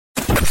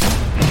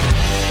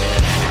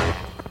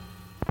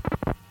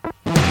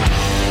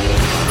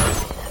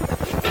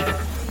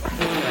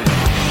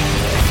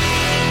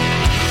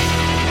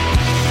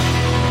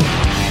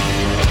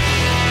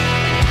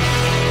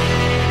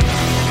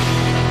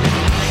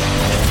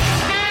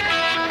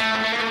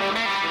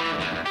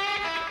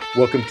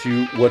Welcome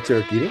to What's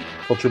Eric Eating,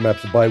 Culture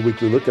Map's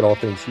bi-weekly look at all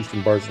things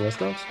Houston bars and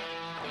restaurants.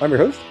 I'm your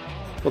host,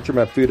 Culture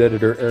Map food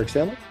editor Eric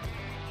Sandler.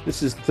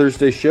 This is the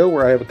Thursday show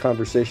where I have a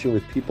conversation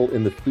with people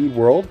in the food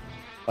world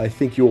I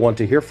think you'll want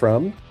to hear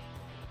from.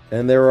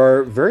 And there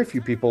are very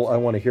few people I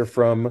want to hear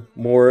from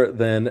more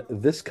than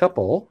this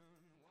couple.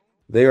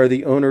 They are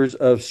the owners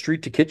of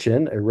Street to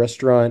Kitchen, a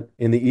restaurant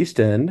in the East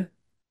End.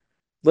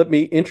 Let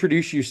me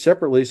introduce you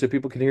separately so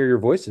people can hear your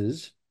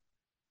voices.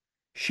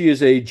 She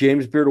is a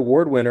James Beard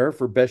Award winner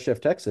for Best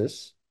Chef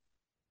Texas.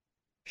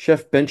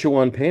 Chef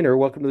Benchawan Painter,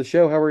 welcome to the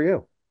show. How are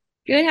you?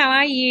 Good, how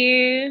are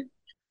you?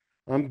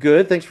 I'm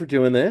good. Thanks for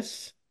doing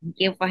this. Thank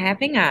you for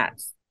having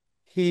us.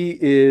 He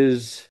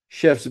is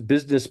Chef's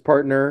business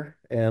partner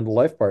and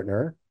life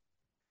partner.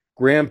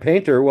 Graham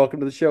Painter, welcome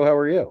to the show. How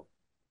are you?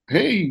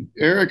 Hey,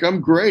 Eric, I'm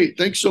great.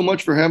 Thanks so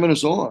much for having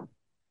us on.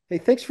 Hey,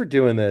 thanks for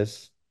doing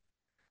this.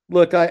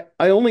 Look, I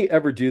only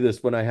ever do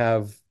this when I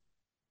have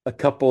a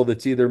couple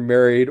that's either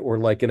married or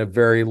like in a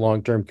very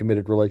long-term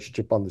committed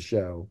relationship on the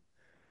show.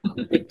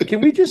 But can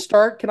we just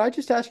start? Can I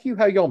just ask you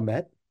how y'all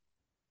met?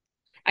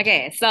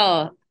 Okay,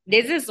 so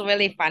this is a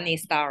really funny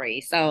story.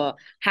 So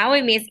how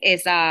we meet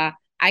is I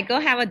go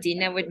have a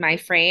dinner with my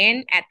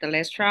friend at the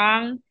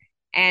restaurant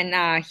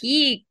and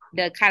he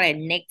the kind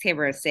of next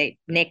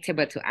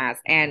table to us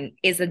and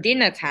it's a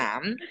dinner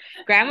time.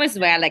 Grandma's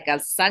wear like a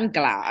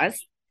sunglass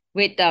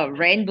with the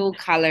rainbow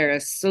color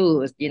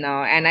suit,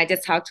 and I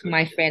just talked to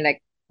my friend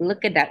like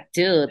look at that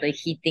dude. Like,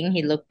 he think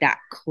he looked that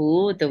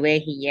cool the way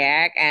he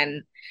act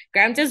and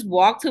Graham just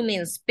walked to me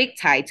and speak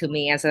Thai to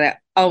me and said,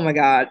 "Oh my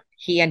God,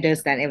 he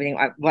understands everything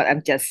what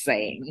I'm just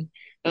saying."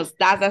 So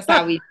that's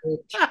how we do.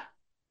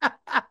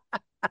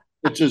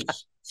 It's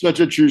just such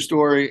a true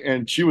story.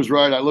 And she was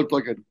right. I looked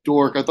like a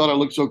dork. I thought I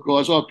looked so cool.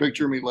 I saw a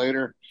picture of me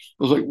later.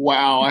 I was like,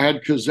 wow, I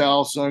had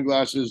Cazal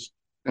sunglasses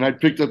and I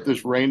picked up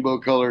this rainbow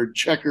colored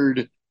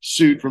checkered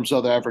suit from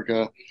South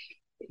Africa.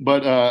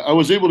 But I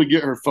was able to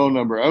get her phone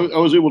number. I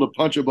was able to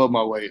punch above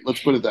my weight.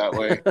 Let's put it that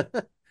way.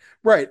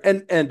 Right.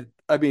 And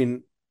I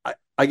mean,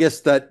 I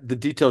guess that the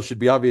details should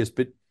be obvious,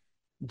 but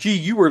G,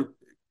 you were,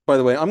 by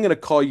the way, I'm gonna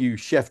call you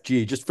Chef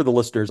G just for the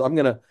listeners. I'm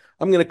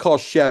gonna call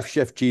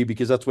Chef G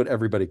because that's what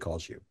everybody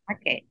calls you.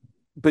 Okay.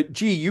 But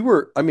G, you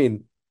were, I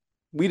mean,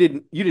 you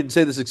didn't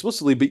say this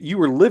explicitly, but you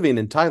were living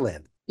in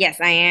Thailand. Yes,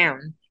 I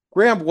am.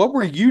 Graham, what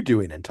were you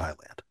doing in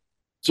Thailand?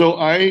 So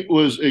I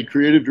was a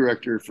creative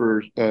director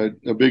for a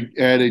big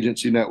ad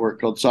agency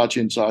network called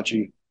Saatchi and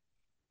Saatchi.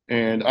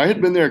 And I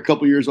had been there a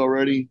couple years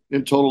already.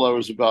 In total, I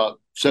was about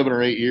 7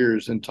 or 8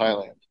 years in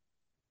Thailand.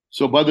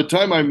 So by the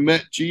time I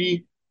met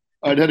G,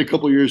 I'd had a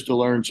couple years to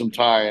learn some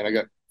Thai, and I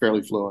got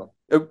fairly fluent.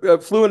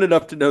 Fluent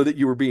enough to know that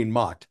you were being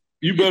mocked.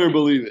 You better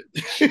believe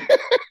it.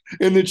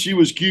 And that she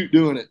was cute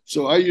doing it,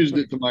 so I used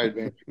it to my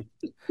advantage.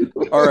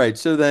 All right.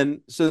 So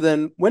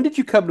then when did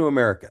you come to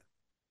America?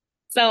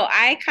 So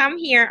I come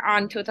here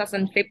on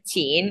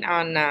 2015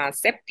 on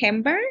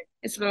September.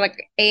 It's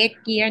like 8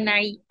 year,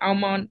 nine,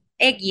 almost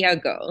 8 year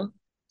ago.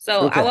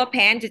 So Okay. our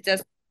plan to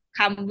just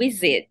come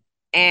visit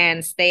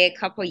and stay a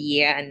couple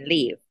year and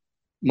leave.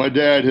 My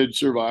dad had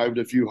survived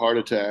a few heart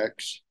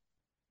attacks,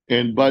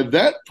 and by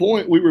that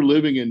point, we were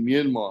living in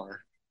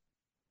Myanmar,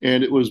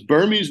 and it was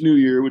Burmese New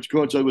Year, which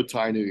coincided with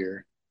Thai New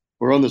Year.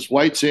 We're on this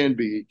white sand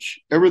beach.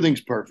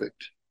 Everything's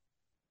perfect.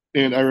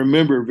 And I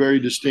remember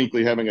very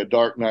distinctly having a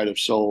dark night of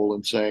soul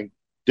and saying,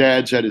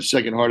 Dad's had his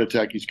second heart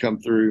attack. He's come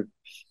through.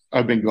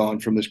 I've been gone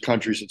from this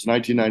country since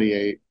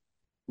 1998.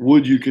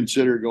 Would you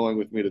consider going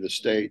with me to the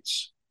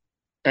States?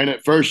 And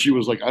at first, she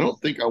was like, I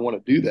don't think I want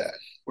to do that.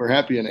 We're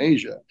happy in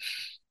Asia.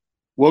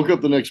 Woke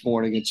up the next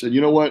morning and said, you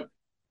know what?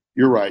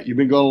 You're right. You've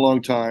been gone a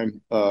long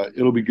time.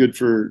 It'll be good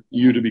for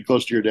you to be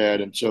close to your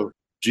dad. And so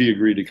G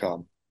agreed to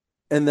come.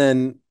 And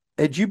then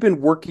had you been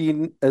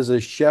working as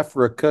a chef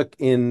or a cook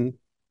in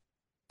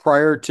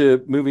prior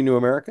to moving to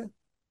America?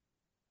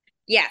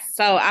 Yes,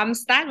 so I'm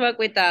start work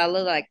with a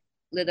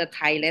little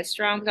Thai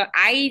restaurant because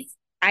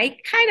I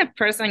kind of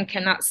person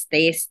cannot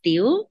stay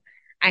still.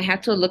 I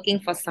have to looking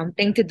for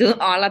something to do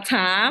all the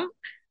time.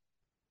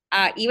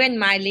 Even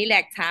my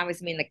relax time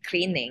is mean like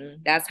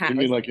cleaning. That's how You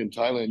mean it's. like in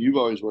Thailand? You've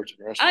always worked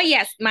in Oh restaurants.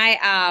 yes,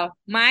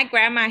 my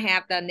grandma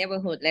have the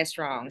neighborhood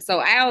restaurant, so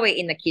I always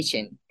in the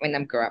kitchen when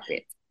I'm grow up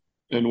with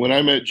And when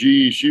I met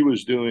G, she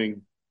was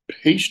doing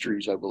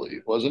pastries, I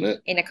believe, wasn't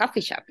it? in a coffee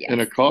shop. In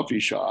a Yes.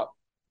 coffee shop,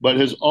 but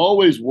has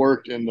always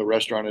worked in the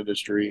restaurant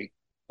industry.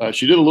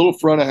 She did a little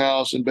front of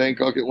house in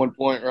Bangkok at one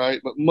point,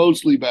 right? But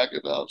mostly back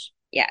of house.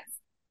 Yes.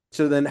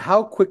 So then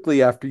how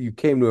quickly after you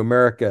came to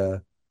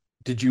America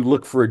did you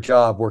look for a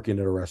job working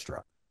at a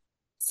restaurant?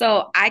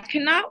 So I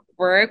cannot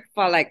work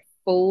for like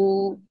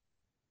full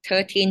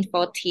 13,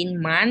 14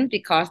 months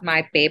because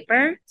my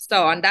paper.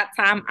 So on that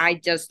time, I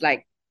just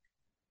like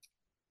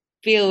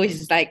feel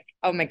it's like,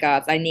 oh my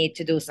God, I need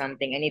to do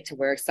something. I need to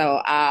work.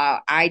 So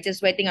I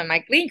just waiting on my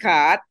green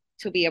card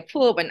to be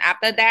approved. And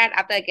after that,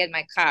 after I get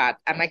my card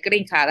and my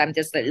green card, I'm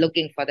just like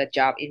looking for the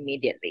job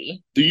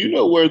immediately. Do you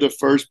know where the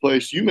first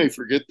place, you may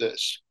forget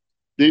this,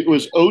 it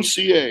was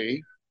OCA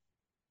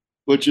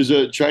which is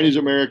a Chinese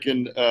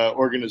American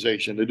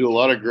organization. They do a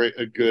lot of great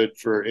good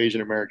for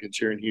Asian Americans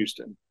here in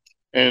Houston.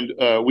 And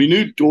we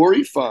knew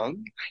Dory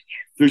Fung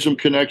through some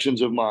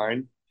connections of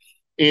mine.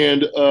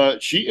 And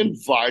she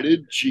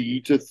invited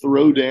G to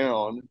throw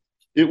down.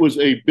 It was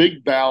a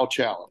big bow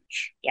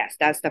challenge. Yes,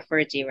 that's the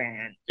first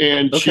event.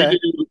 And she Okay.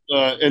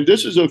 did, and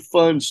this is a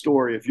fun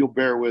story if you'll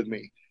bear with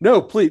me.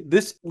 No,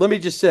 please. Let me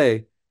just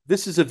say,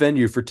 this is a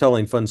venue for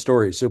telling fun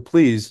stories. So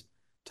please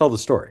tell the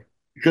story.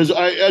 Because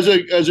I,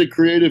 as a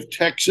creative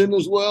Texan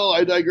as well,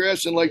 I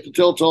digress and like to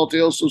tell tall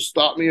tales. So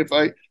stop me if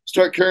I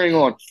start carrying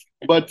on.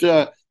 But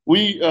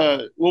when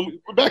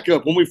we back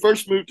up, when we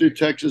first moved to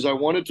Texas, I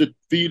wanted to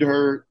feed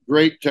her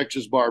great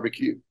Texas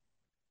barbecue.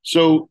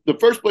 So the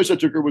first place I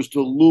took her was to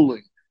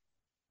Luling,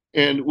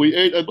 and we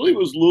ate. I believe it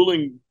was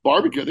Luling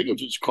barbecue. I think it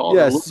was just called.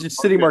 Yes,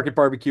 just City Market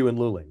Barbecue in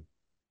Luling.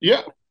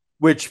 Yeah.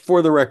 Which,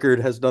 for the record,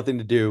 has nothing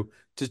to do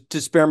to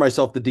spare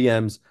myself the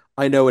DMs.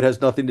 I know it has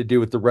nothing to do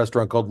with the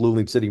restaurant called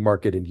Luling City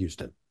Market in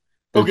Houston.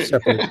 Okay.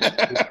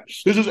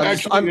 This is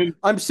actually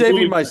I'm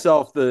saving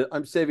myself the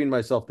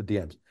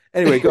DMs.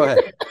 Anyway, go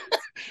ahead.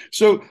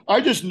 So I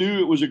just knew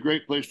it was a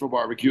great place for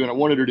barbecue and I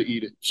wanted her to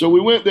eat it. So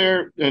we went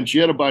there and she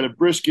had a bite of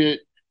brisket.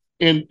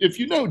 And if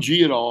you know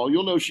G at all,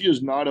 you'll know she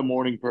is not a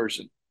morning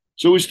person.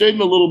 So we stayed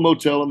in a little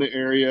motel in the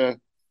area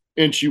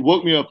and she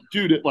woke me up,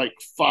 dude, at like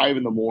 5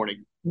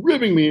 a.m,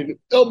 ribbing me,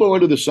 elbow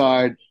into the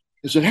side.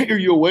 I said, "Hey, are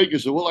you awake?" I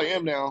said, "Well, I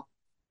am now."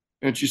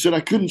 And she said,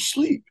 "I couldn't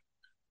sleep.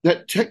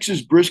 That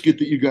Texas brisket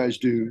that you guys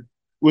do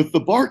with the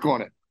bark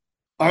on it,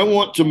 I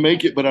want to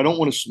make it, but I don't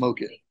want to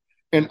smoke it.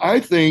 And I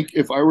think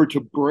if I were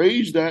to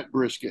braise that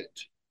brisket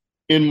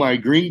in my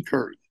green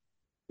curry,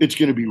 it's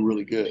going to be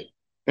really good."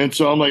 And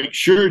so I'm like,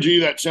 "Sure, G,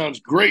 that sounds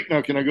great.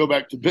 Now can I go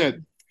back to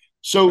bed?"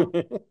 So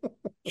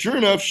sure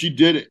enough, she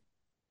did it.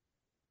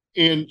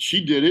 And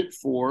she did it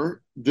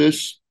for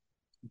this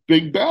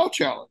big bow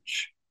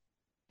challenge.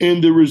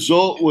 And the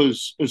result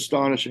was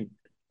astonishing.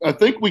 I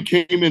think we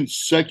came in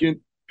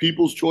second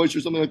People's Choice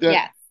or something like that.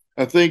 Yeah.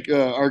 I think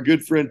our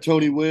good friend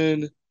Tony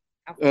Wynn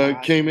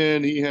came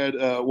in. He had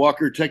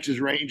Walker Texas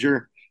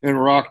Ranger and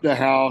rocked the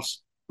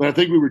house. But I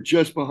think we were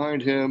just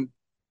behind him.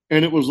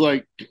 And it was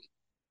like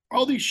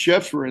all these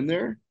chefs were in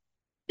there.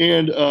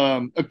 And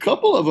a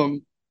couple of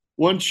them,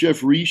 one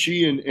Chef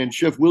Rishi and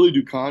Chef Willie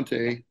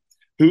Ducante,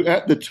 who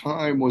at the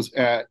time was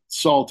at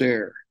Salt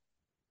Air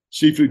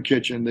Seafood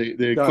Kitchen,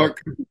 the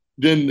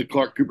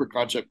Clark Cooper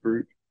Concept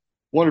Group,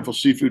 wonderful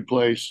seafood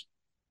place,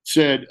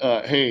 said,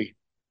 "Hey,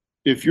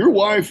 if your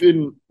wife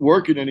isn't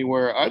working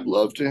anywhere, I'd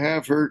love to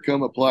have her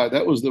come apply."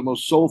 That was the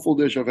most soulful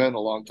dish I've had in a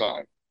long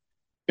time.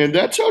 And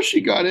that's how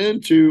she got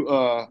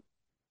into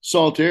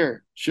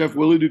Saltaire, Chef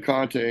Willie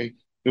Ducante,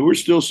 that we're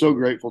still so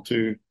grateful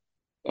to.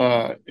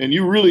 And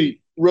you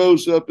really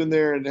rose up in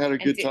there and had a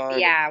good time.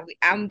 Yeah,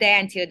 I'm there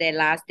until the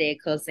last day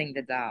closing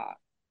the door.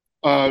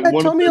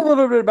 Tell me a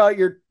little bit about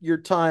your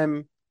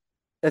time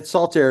at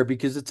Saltaire,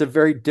 because it's a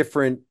very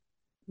different,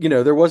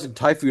 there wasn't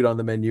Thai food on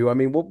the menu. I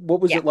mean,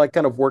 what was it like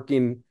kind of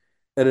working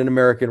at an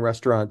American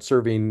restaurant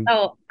serving?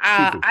 So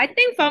I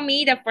think for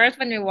me, the first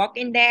when we walk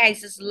in there, it's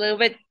just a little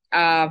bit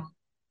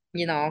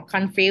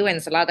confused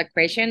and a lot of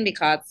question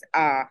because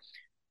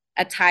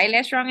a Thai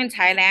restaurant in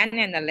Thailand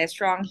and a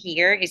restaurant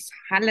here is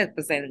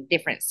 100%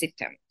 different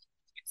system.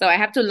 So I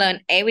have to learn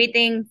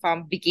everything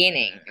from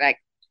beginning, like,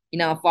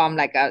 from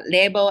like a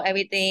label,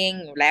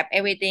 everything, wrap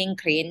everything,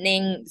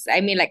 cleaning. I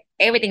mean, like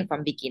everything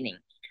from beginning.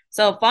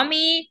 So for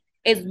me,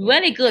 it's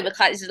really good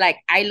because it's like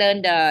I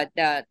learned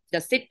the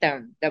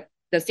system.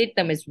 The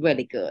system is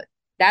really good.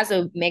 That's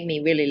what make me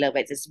really love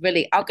it. It's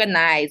really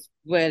organized,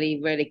 really,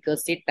 really good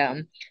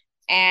system.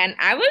 And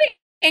I really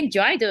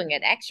enjoy doing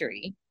it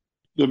actually.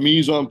 The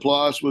mise en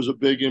place was a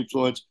big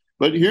influence.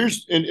 But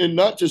here's, and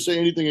not to say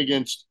anything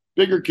against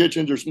bigger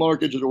kitchens or smaller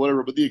kitchens or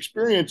whatever, but the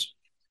experience,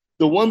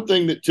 the one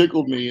thing that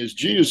tickled me is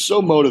G is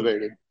so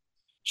motivated.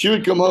 She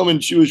would come home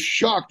and she was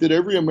shocked that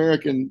every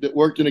American that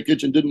worked in a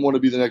kitchen didn't want to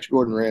be the next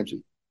Gordon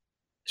Ramsay.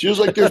 She was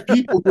like, "There's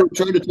people who are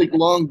trying to take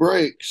long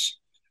breaks,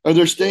 or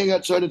they're staying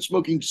outside and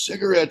smoking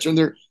cigarettes, and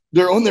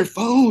they're on their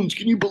phones.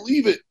 Can you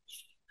believe it?"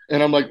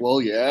 And I'm like,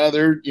 "Well, yeah,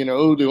 they're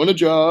doing a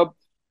job."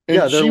 And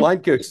yeah, they're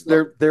line cooks.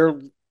 They're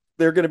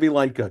going to be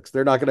line cooks.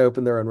 They're not going to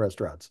open their own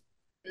restaurants.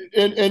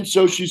 And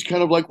so she's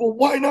kind of like, "Well,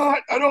 why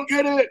not? I don't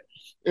get it."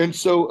 And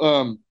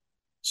so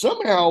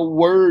somehow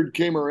word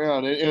came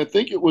around, and I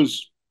think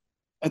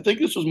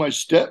this was my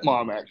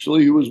stepmom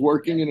actually, who was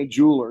working in a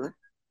jeweler,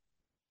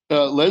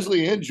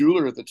 Leslie Ann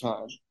Jeweler at the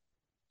time.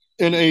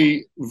 And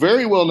a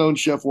very well-known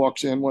chef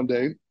walks in one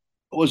day.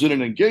 Was it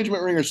an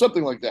engagement ring or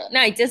something like that?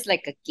 No, it's just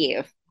like a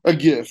gift. A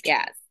gift.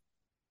 Yes.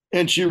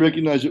 And she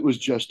recognized it was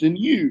Justin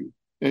Yu.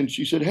 And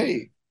she said,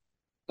 "Hey,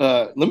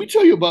 let me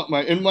tell you about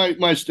my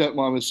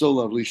stepmom is so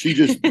lovely. She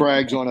just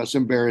brags on us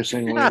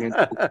embarrassingly. And,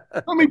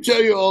 let me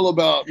tell you all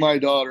about my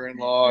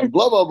daughter-in-law and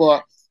blah, blah,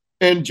 blah."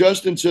 And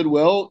Justin said,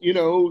 "Well,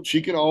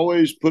 she can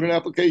always put an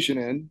application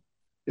in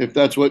if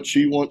that's what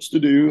she wants to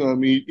do."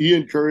 He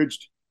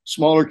encouraged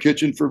smaller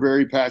kitchen for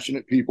very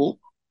passionate people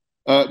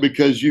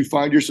because you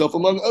find yourself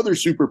among other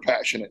super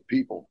passionate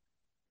people.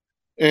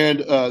 And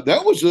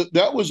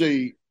that was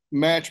a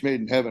match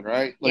made in heaven,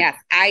 right? Like, Yes,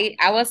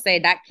 I will say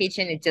that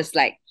kitchen is just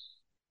like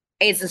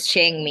it's just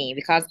changed me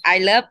because I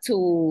love to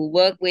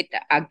work with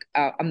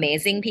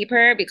amazing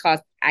people because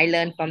I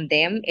learn from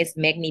them. It's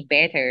make me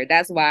better.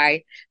 That's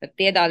why the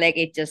Theodore Lake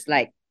is just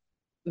like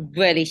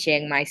really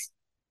changed my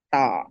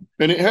thought.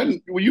 and it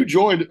hadn't. Well, you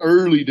joined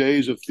early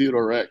days of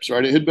Theodore X,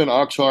 right? It had been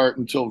Oxheart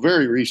until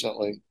very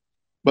recently.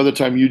 By the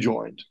time you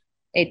joined,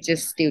 It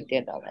just still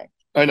Theodore Lake.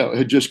 I know it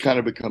had just kind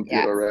of become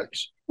Yeah. Theodore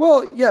X.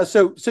 Well, yeah.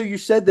 So you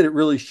said that it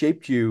really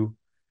shaped you.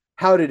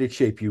 How did it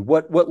shape you?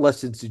 What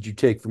lessons did you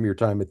take from your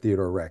time at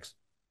Theodore Rex?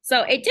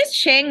 So it just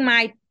changed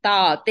my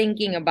thought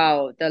thinking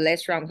about the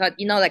restaurant because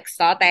like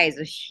Salta is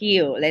a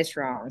huge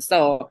restaurant.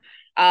 So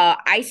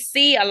I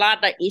see a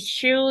lot of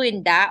issue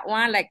in that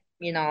one. Like,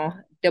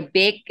 the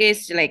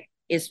biggest like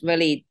it's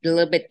really a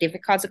little bit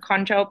difficult to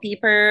control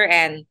people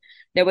and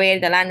the way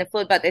they land the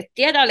food. But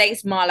the other like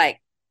it's more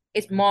like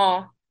it's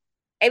more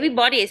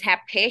everybody is have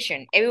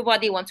patience.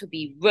 Everybody want to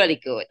be really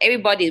good.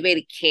 Everybody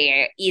really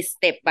care, eat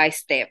step by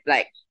step.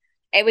 Like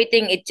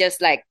everything is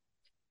just like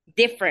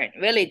different,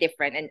 really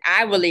different. And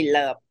I really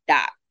love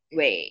that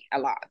way a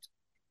lot.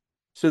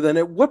 So then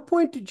at what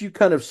point did you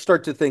kind of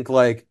start to think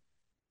like,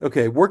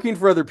 okay, working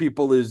for other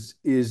people is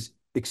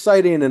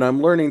exciting and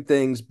I'm learning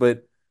things,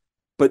 but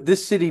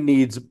this city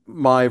needs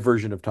my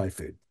version of Thai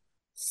food.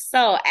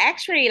 So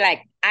actually,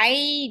 like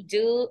I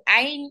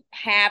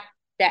have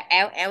the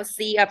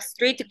LLC of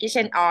Street to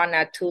Kitchen on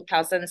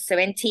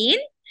 2017.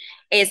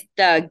 It's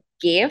the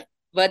gift,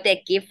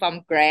 birthday gift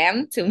from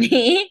Graham to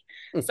me.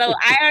 So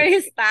I already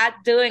start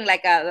doing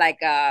like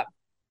a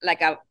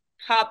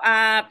pop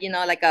up,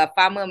 like a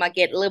farmer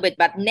market a little bit,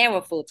 but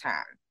never full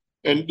time.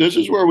 And this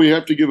is where we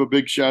have to give a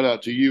big shout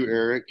out to you,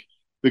 Eric,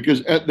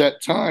 because at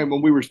that time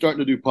when we were starting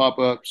to do pop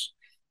ups,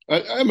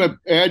 I'm an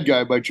ad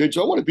guy by trade,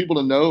 so I wanted people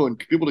to know and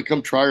people to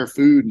come try our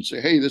food and say,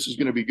 "Hey, this is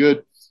going to be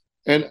good."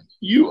 And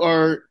you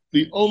are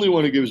the only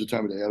one who gives the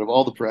time of day out of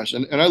all the press.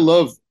 And I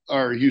love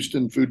our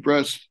Houston food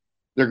press;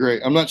 they're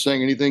great. I'm not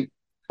saying anything,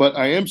 but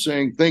I am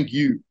saying thank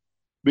you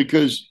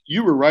because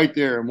you were right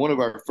there in one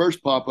of our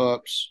first pop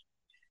ups,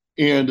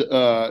 and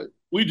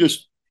we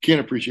just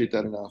can't appreciate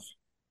that enough.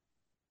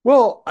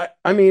 Well,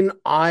 I mean,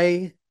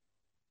 I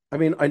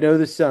know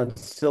this sounds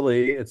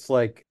silly. It's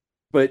like,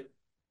 but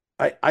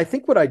I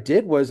think what I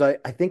did was I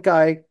think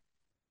I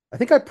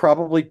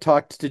probably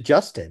talked to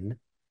Justin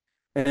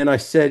and I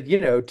said,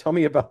 tell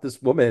me about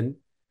this woman.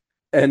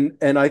 And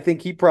I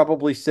think he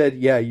probably said,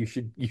 yeah, you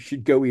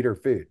should go eat her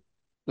food,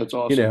 That's you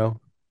awesome.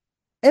 know.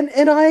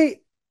 And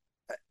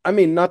I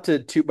mean, not to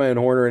toot my own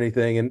horn or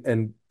anything,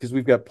 and because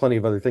we've got plenty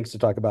of other things to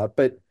talk about,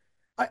 but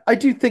I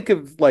do think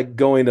of like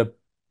going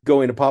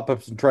to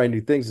pop-ups and trying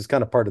new things as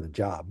kind of part of the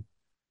job,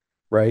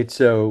 right?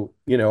 So,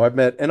 I've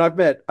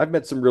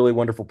met some really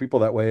wonderful people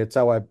that way. It's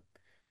how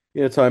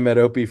I met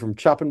Opie from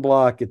Chopping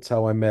Block. It's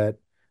how I met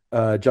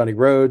Johnny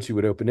Rhodes, who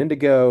would open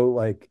Indigo.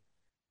 Like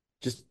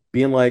just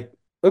being like,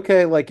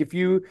 okay, like if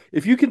you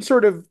can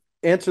sort of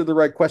answer the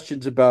right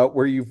questions about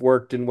where you've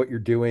worked and what you're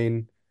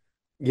doing,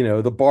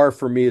 the bar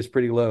for me is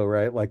pretty low,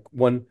 right? Like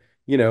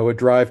a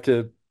drive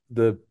to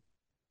the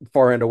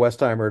far end of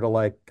Westheimer to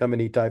like come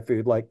and eat Thai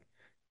food. Like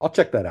I'll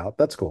check that out.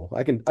 That's cool.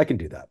 I can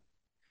do that.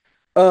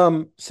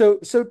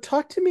 So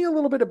talk to me a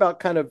little bit about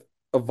kind of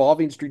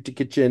evolving Street to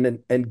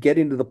Kitchen and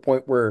getting to the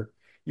point where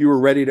you were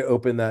ready to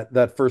open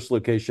that first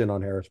location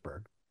on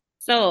Harrisburg.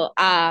 So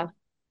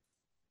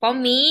for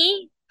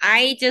me,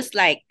 I just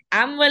like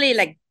I'm really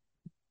like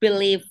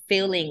believe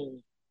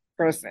feeling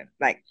person.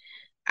 Like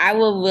I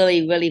will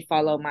really, really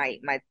follow my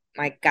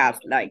gut.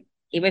 Like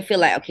if I feel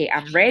like okay,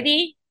 I'm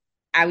ready,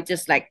 I would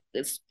just like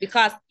this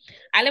because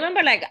I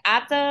remember like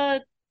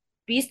after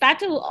we start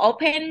to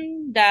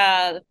open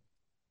the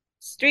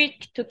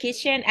street to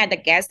kitchen at the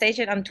gas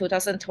station on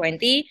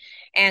 2020.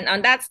 And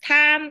on that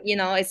time,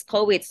 it's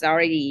COVID's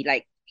already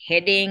like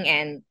hitting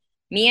and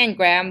me and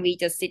Graham, we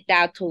just sit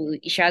down to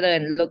each other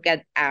and look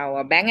at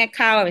our bank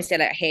account and we say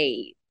like,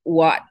 hey,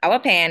 what our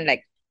plan?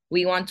 Like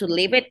we want to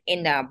leave it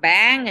in the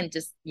bank and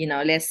just,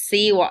 let's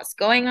see what's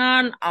going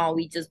on, or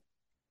we just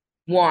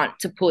want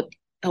to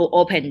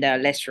open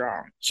the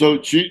restaurant.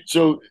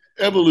 So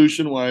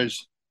evolution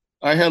wise,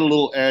 I had a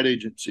little ad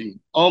agency.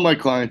 All my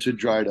clients had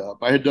dried up.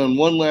 I had done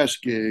one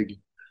last gig,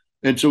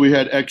 and so we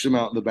had X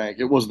amount in the bank.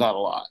 It was not a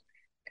lot,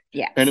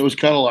 Yes. and it was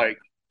kind of like,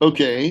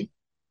 okay,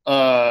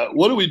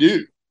 what do we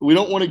do? We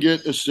don't want to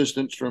get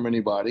assistance from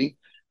anybody.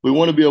 We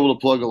want to be able to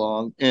plug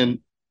along, and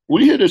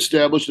we had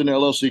established an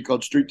LLC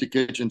called Street to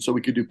Kitchen, so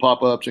we could do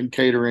pop ups and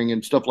catering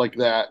and stuff like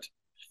that.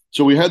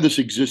 So we had this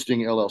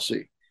existing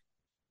LLC.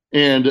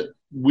 And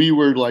we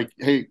were like,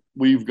 hey,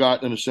 we've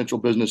got an essential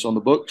business on the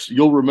books.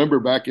 You'll remember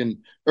back in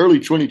early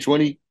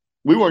 2020,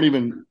 we weren't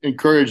even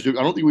encouraged to,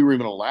 I don't think we were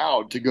even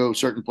allowed to go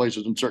certain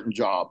places and certain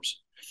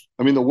jobs.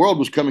 I mean, the world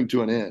was coming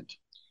to an end.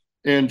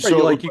 And Right, you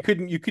so, like you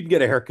couldn't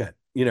get a haircut.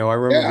 I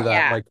remember yeah, that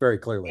Yeah. like very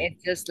clearly.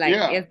 It's just like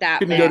yeah. it's that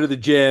Couldn't go bad. to the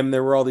gym.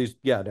 There were all these,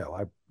 yeah,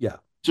 no, yeah.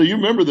 So you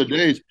remember the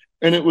days.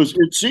 And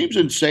it seems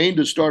insane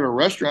to start a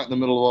restaurant in the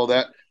middle of all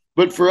that.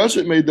 But for us,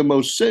 it made the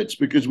most sense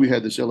because we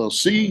had this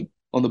LLC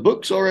on the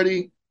books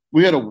already.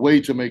 We had a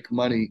way to make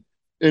money.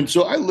 And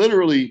so I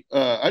literally,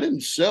 I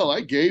didn't sell.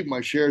 I gave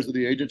my shares of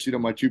the agency to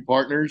my two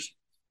partners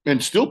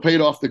and still paid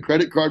off the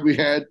credit card we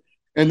had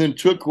and then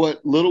took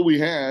what little we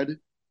had.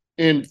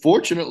 And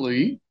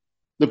fortunately,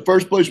 the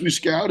first place we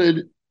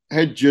scouted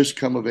had just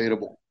come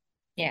available.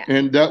 Yeah.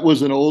 And that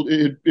was it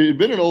had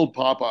been an old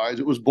Popeyes.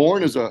 It was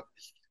born as a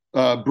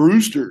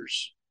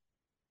Brewster's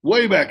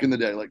way back in the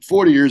day, like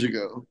 40 years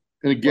ago,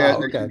 in a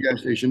gas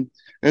station.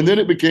 And then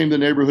it became the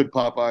neighborhood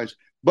Popeyes.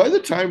 By the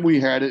time we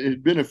had it, it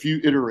had been a few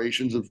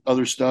iterations of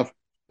other stuff.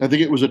 I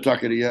think it was a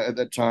taqueria at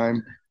that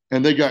time,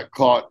 and they got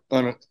caught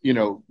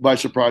by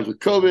surprise with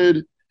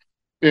COVID.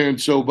 And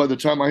so by the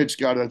time I had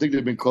scouted, I think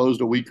they'd been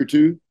closed a week or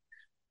two.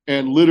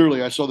 And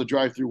literally, I saw the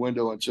drive-through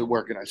window and said,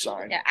 "Where can I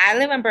sign?" Yeah, I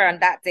remember on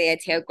that day I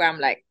tell Graham,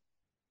 like,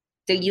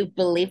 do you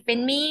believe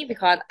in me?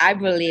 Because I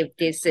believe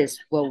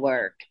will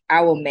work.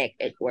 I will make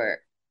it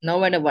work. No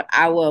matter what,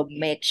 I will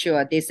make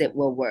sure it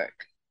will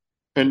work.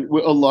 And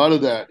a lot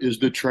of that is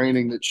the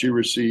training that she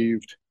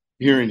received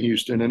here in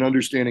Houston and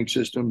understanding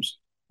systems.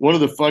 One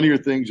of the funnier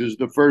things is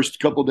the first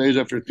couple days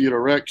after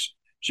Theodore Rex,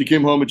 she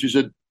came home and she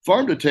said,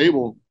 farm to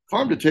table,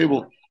 farm to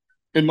table.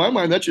 In my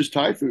mind, that's just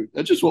Thai food.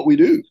 That's just what we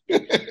do.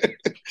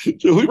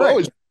 So we've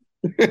always.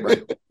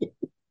 Right.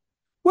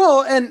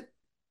 Well, and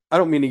I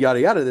don't mean to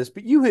yada yada this,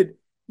 but you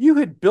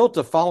had built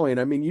a following.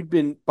 I mean, you'd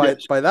been by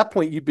that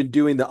point, you'd been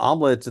doing the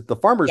omelets at the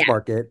farmers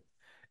market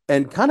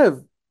and kind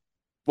of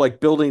like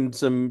building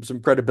some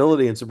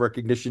credibility and some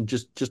recognition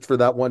just for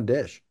that one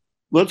dish.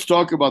 Let's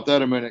talk about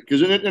that a minute,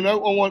 because and I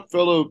want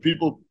fellow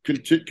people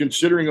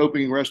considering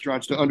opening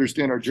restaurants to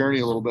understand our journey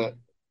a little bit,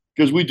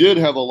 because we did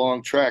have a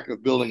long track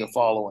of building a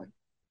following.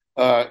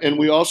 And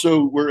we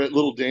also were at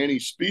Little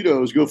Danny's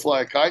Speedo's Go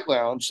Fly a Kite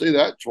Lounge, say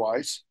that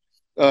twice,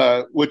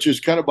 which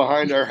is kind of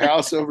behind our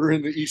house over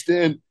in the East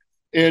End.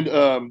 And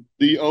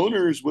the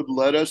owners would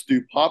let us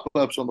do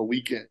pop-ups on the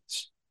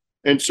weekends.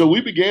 And so we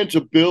began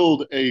to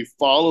build a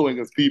following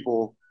of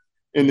people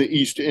in the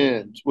East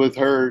End with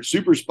her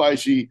super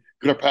spicy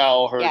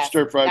grapau, her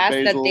stir-fried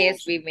basil. That's the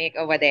dish we make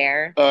over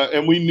there.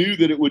 And we knew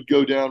that it would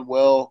go down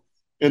well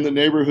in the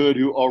neighborhood,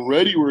 who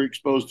already were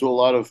exposed to a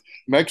lot of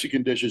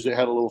Mexican dishes that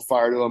had a little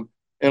fire to them,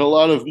 and a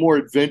lot of more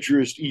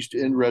adventurous East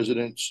End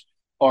residents,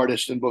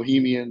 artists and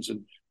bohemians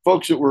and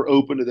folks that were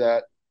open to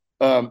that.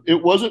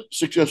 It wasn't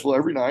successful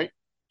every night.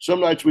 Some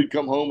nights we'd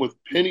come home with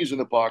pennies in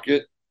the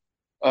pocket,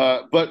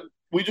 but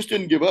we just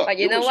didn't give up. But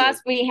you know what?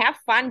 We have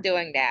fun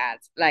doing that.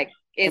 Like,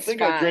 it's I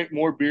think fun. I drank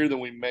more beer than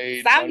we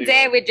made.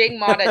 Someday we drink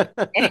more than.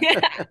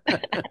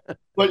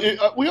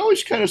 But we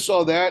always kind of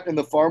saw that in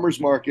the farmers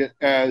market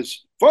as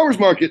farmers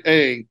market.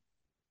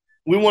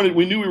 We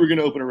knew we were going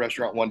to open a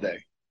restaurant one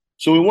day,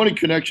 so we wanted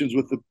connections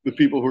with the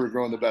people who are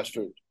growing the best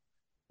food.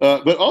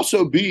 But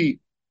also B,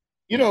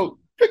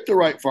 pick the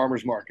right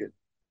farmers market.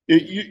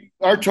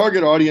 Our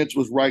target audience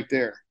was right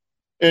there,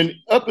 and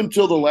up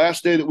until the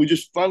last day that we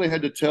just finally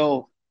had to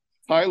tell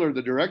Tyler,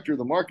 the director of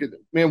the market,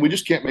 man, we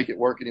just can't make it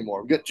work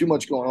anymore. We've got too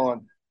much going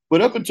on.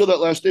 But up until that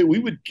last day, we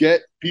would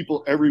get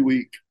people every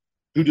week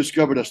who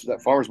discovered us at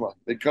that farmers market.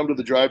 They'd come to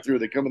the drive-through,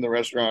 they'd come in the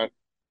restaurant,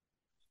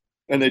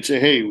 and they'd say,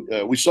 "Hey,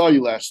 we saw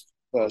you last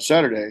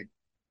Saturday.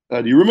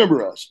 Do you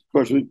remember us?" Of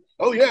course,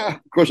 oh yeah.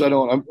 Of course, I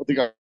don't. I think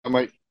I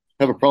might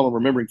have a problem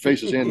remembering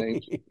faces and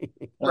names.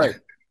 Right.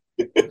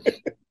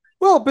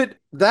 Well, but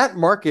that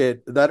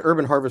market, that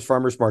Urban Harvest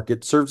Farmers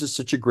Market, serves as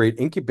such a great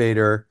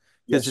incubator.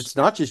 Because it's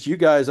not just you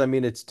guys. I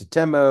mean, it's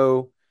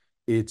Totemo,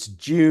 it's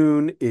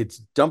June, it's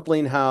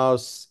Dumpling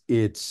House,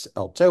 it's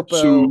El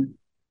Topo.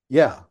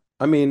 Yeah.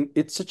 I mean,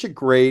 it's such a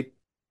great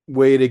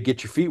way to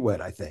get your feet wet,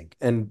 I think.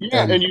 And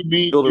you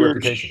meet build a your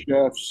reputation.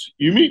 chefs.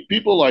 You meet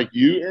people like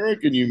you,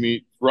 Eric, and you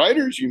meet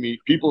writers, you meet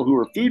people who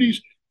are foodies,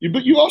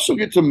 but you also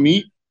get to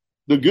meet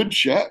the good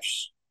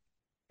chefs.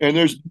 And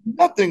there's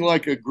nothing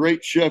like a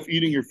great chef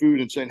eating your food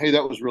and saying, "Hey,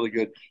 that was really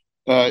good."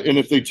 And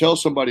if they tell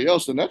somebody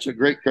else, then that's a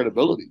great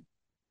credibility.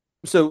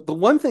 So the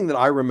one thing that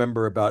I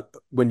remember about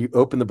when you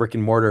opened the brick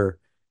and mortar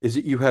is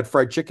that you had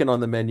fried chicken on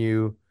the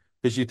menu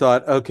because you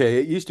thought, okay,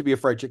 it used to be a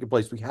fried chicken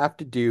place. We have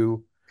to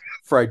do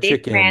fried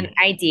chicken. Different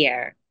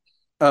idea.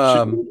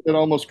 It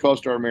almost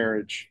cost our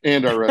marriage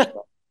and our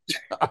restaurant.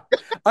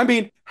 I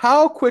mean,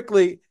 how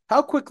quickly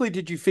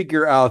did you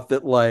figure out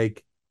that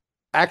like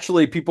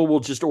actually people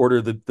will just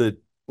order the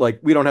like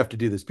we don't have to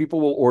do this.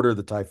 People will order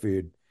the Thai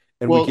food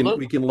and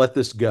we can let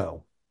this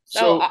go.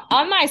 So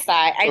on my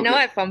side, I know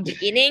it from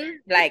beginning.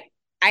 Like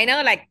I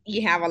know, like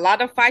you have a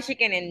lot of fried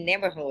chicken in the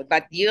neighborhood,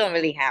 but you don't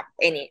really have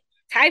any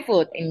Thai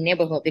food in the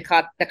neighborhood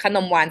because the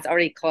Khanom ones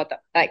already closed.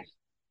 Like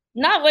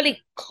not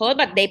really closed,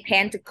 but they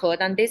plan to close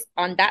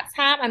on that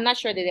time. I'm not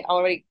sure that they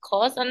already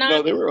closed or not.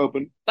 No, they were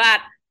open.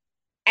 But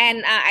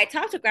I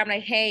talked to Graham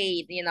like,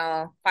 hey,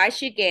 fried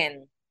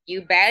chicken,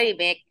 you barely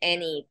make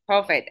any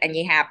profit, and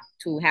you have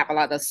to have a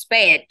lot of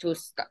space to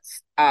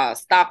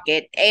stock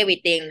it,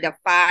 everything, the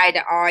fry,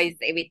 the oils,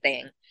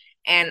 everything.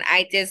 And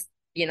I just,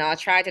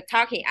 try to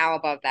talk him out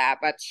about that,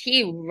 but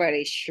he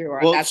really sure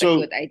that's a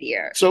good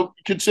idea. So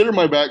consider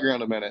my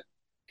background a minute.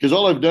 because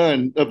all I've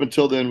done up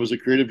until then was a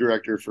creative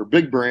director for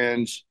big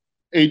brands,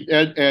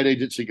 ad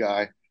agency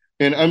guy.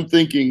 And I'm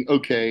thinking,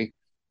 okay,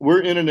 we're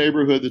in a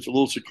neighborhood that's a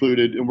little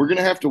secluded, and we're going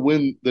to have to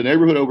win the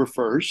neighborhood over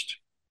first.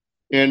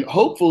 And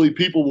hopefully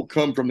people will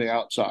come from the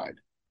outside.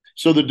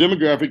 So the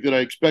demographic that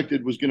I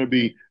expected was going to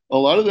be a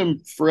lot of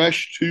them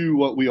fresh to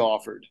what we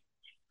offered.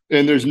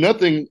 And there's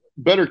nothing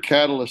better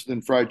catalyst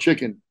than fried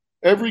chicken.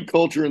 Every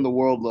culture in the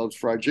world loves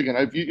fried chicken.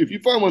 If you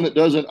find one that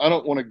doesn't, I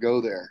don't want to go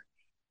there.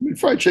 I mean,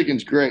 fried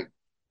chicken's great.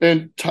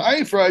 And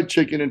Thai fried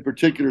chicken in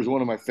particular is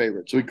one of my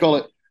favorites. So we call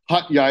it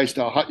Hat Yai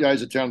style. Hat Yai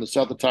is a town in the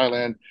south of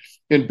Thailand.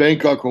 In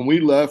Bangkok, when we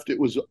left, it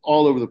was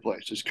all over the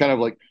place. It's kind of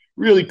like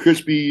really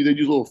crispy. They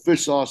use a little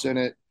fish sauce in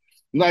it,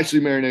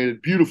 nicely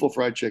marinated, beautiful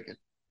fried chicken.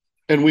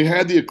 And we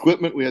had the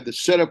equipment, we had the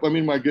setup. I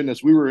mean, my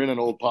goodness, we were in an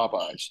old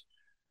Popeyes.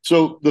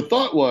 So the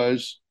thought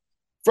was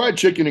fried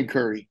chicken and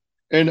curry.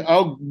 And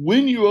I'll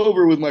win you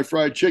over with my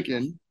fried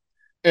chicken.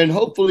 And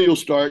hopefully you'll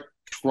start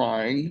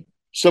trying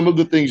some of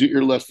the things that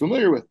you're less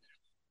familiar with.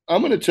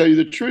 I'm going to tell you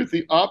the truth.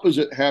 The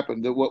opposite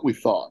happened than what we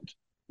thought.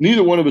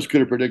 Neither one of us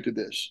could have predicted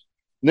this.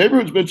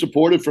 Neighborhood's been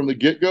supported from the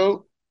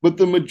get-go, but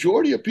the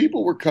majority of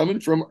people were coming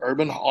from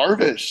Urban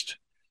Harvest.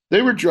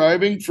 They were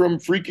driving from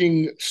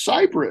freaking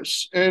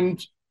Cyprus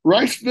and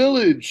Rice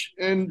Village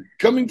and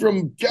coming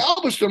from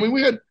Galveston. I mean,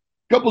 we had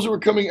couples that were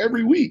coming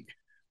every week.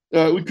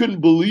 We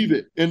couldn't believe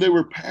it, and they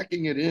were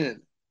packing it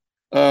in.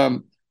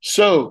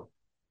 So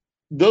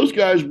those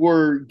guys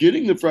were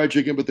getting the fried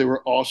chicken, but they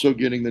were also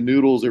getting the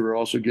noodles. They were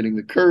also getting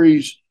the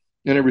curries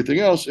and everything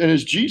else. And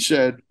as G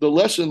said, the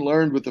lesson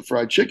learned with the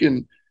fried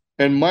chicken,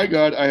 and my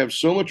God, I have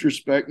so much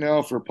respect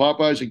now for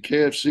Popeyes and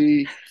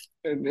KFC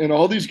and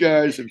all these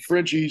guys and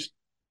Frenchies.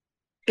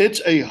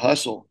 It's a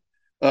hustle.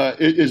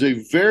 It is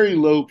a very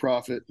low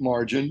profit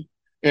margin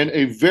and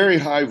a very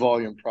high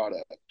volume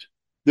product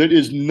that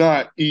is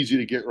not easy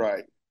to get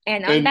right.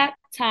 And on that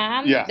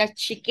time, the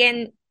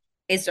chicken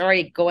is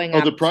already going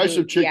up. The price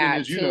of chicken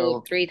is,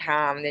 2-3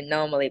 times the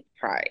normally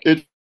price.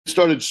 It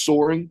started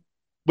soaring,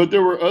 but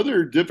there were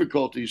other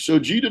difficulties. So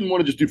G didn't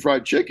want to just do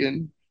fried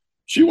chicken.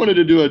 She wanted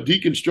to do a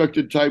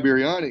deconstructed Thai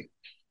biryani.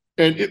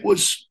 And it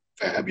was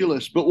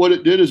fabulous. But what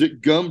it did is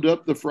it gummed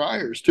up the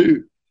fryers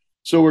too.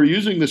 So we're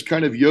using this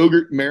kind of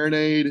yogurt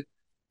marinade,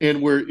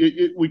 and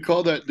we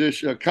call that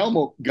dish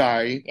kalmok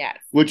gai,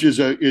 which is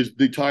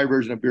the Thai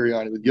version of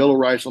biryani with yellow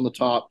rice on the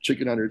top,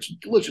 chicken under. It's a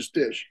delicious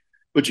dish.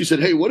 But she said,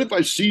 hey, what if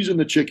I season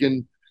the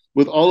chicken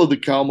with all of the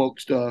kalmok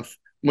stuff?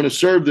 I'm going to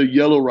serve the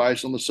yellow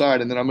rice on the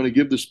side, and then I'm going to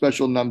give the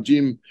special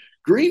namjim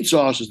green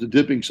sauce as the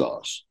dipping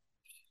sauce.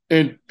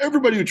 And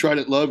everybody who tried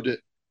it loved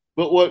it.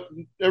 But what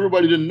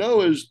everybody didn't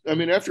know is, I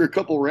mean, after a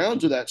couple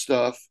rounds of that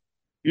stuff,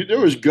 there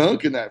was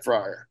gunk in that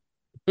fryer.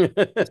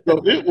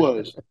 So it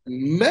was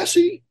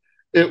messy.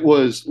 It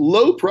was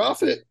low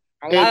profit.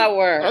 A lot of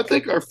work. I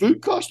think our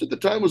food cost at the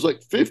time was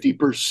like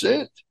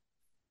 50%.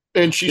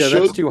 And she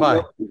showed that's too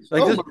high.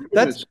 Like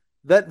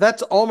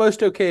that's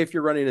almost okay if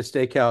you're running a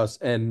steakhouse,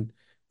 and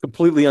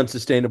completely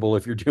unsustainable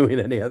if you're doing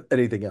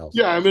anything else.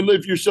 Yeah, I mean,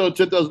 if you're selling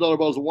 $10,000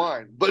 bottles of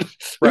wine, but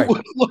it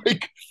was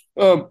like,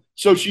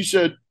 so she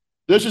said,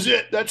 "This is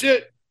it. That's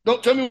it.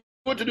 Don't tell me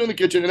what to do in the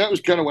kitchen." And that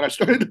was kind of when I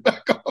started to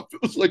back off.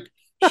 It was like,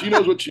 she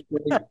knows what she's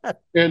doing.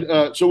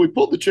 And so we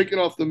pulled the chicken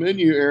off the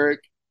menu,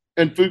 Eric,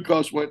 and food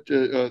costs went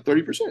to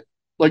 30%,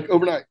 like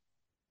overnight.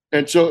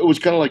 And so it was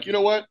kind of like, you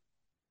know what?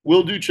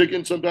 We'll do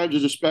chicken sometimes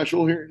as a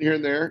special here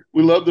and there.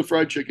 We love the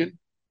fried chicken,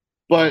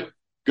 but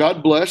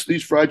God bless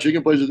these fried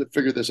chicken places that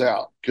figured this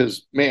out,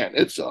 because, man,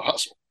 it's a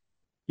hustle.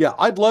 Yeah,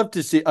 I'd love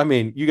to see. I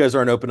mean, you guys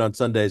aren't open on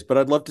Sundays, but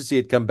I'd love to see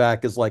it come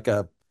back as like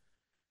a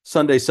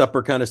Sunday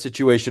supper kind of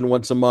situation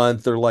once a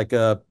month, or like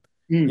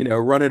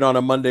run it on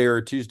a Monday or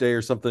a Tuesday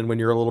or something when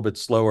you're a little bit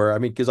slower. I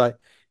mean, because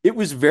it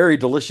was very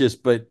delicious,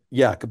 but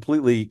yeah,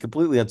 completely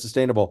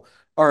unsustainable.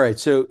 All right,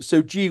 so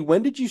G,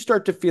 when did you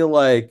start to feel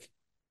like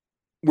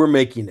we're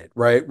making it,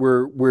 right?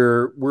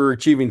 We're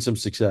achieving some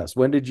success.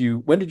 When did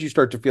you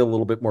start to feel a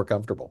little bit more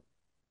comfortable?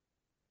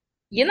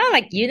 You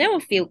never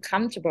feel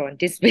comfortable in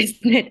this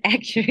business,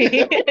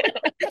 actually.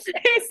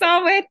 It's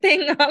always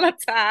thing all the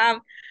time.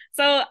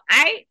 So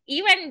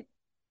even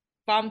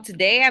from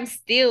today, I'm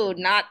still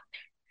not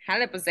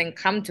 100%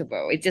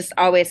 comfortable. It's just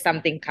always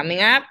something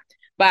coming up.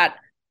 But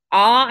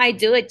all I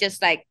do is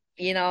just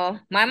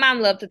my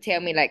mom loved to tell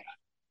me, like,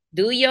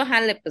 do your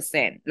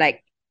 100%.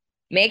 Like,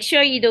 make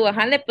sure you do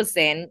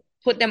 100%,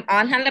 put them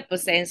on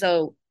 100%.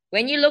 So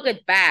when you look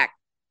at back,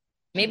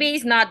 maybe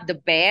it's not the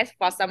best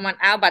for someone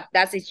else, but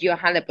that is your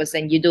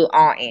 100%. You do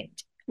all in.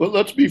 Well,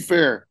 let's be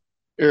fair,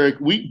 Eric.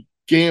 We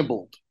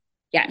gambled.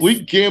 Yes.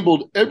 We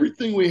gambled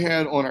everything we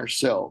had on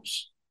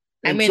ourselves.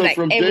 And so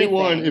from day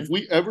one, if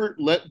we ever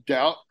let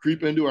doubt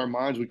creep into our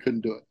minds, we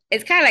couldn't do it.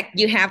 It's kind of like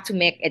you have to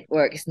make it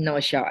work. It's no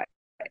shot.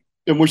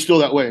 And we're still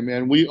that way,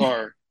 man. We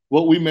are.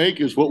 What we make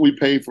is what we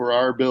pay for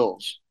our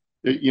bills.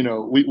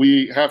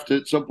 We have to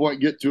at some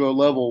point get to a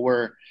level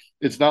where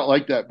it's not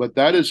like that, but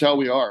that is how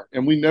we are.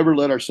 And we never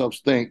let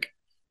ourselves think,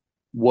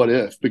 what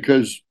if,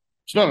 because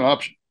it's not an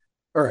option.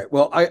 All right.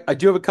 Well, I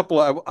do have a couple.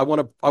 I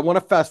want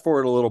to fast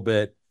forward a little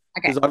bit.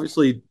 Okay. because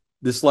obviously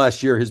this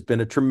last year has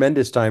been a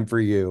tremendous time for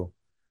you.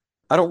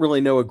 I don't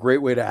really know a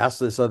great way to ask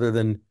this other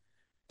than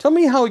tell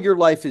me how your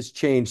life has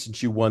changed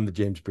since you won the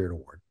James Beard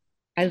Award.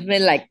 I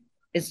feel like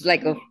it's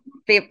like a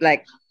flip,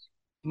 like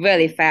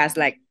really fast.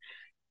 Like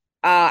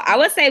I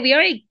would say we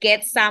already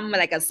get some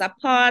like a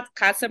support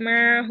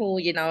customer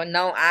who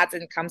know us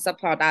and come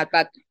support us.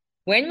 But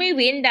when we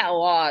win the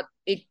award,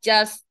 it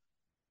just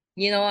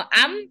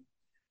I'm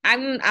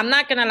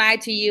not gonna lie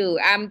to you.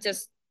 I'm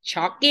just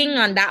shocking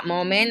on that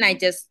moment. I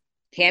just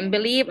can't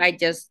believe. I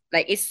just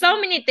like it's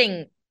so many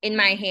things in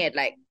my head.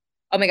 Like,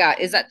 oh my God,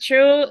 is that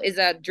true? Is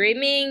that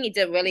dreaming? Is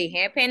it really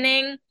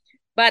happening?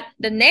 But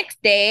the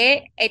next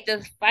day, it's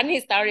a funny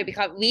story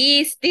because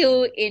we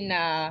still in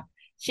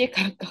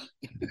Chicago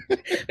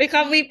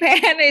because we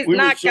plan is We were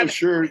not so gonna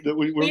sure that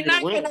we we're weren't going not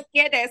to win. gonna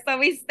get it. So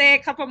we stay a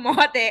couple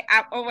more days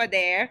up over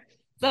there.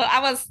 So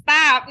our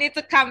staff need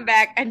to come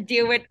back and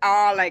deal with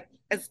all like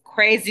it's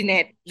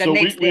craziness the So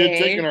next we had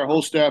taken day. our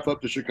whole staff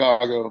up to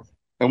Chicago,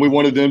 and we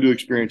wanted them to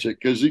experience it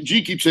because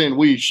G keeps saying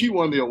we. She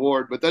won the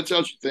award, but that's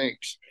how she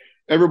thinks.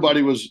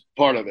 Everybody was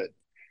part of it.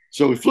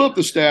 So we flew up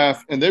the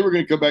staff, and they were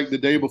going to come back the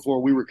day before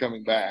we were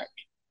coming back,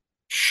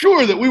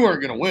 sure that we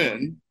weren't going to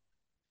win.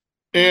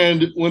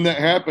 And when that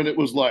happened, it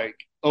was like,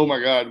 oh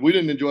my God, we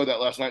didn't enjoy that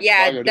last night in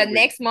Yeah, Chicago, the did we?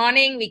 next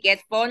morning we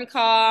get phone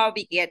call,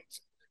 we get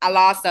a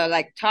lot of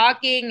like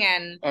talking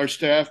and Our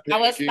staff our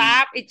panicking.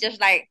 staff it's just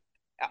like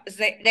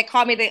they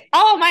call me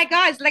oh my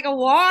God, it's like a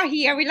war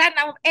here. We let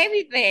out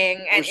everything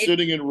We're and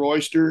sitting in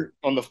Royster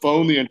on the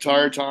phone the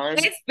entire time.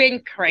 it's been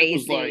It was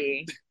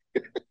crazy.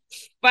 like,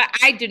 But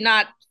I do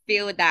not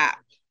feel that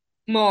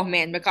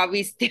moment because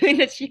we still in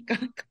the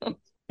Chicago.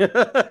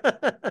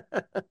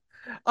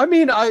 I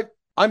mean,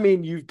 I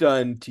mean, you've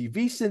done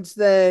TV since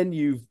then.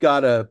 You've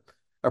got a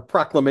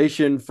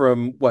proclamation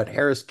from what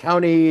Harris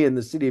County and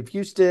the city of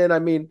Houston. I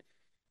mean,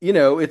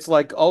 it's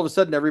like all of a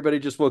sudden everybody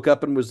just woke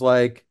up and was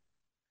like,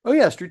 "Oh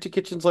yeah, Street to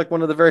Kitchen's like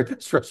one of the very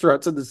best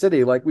restaurants in the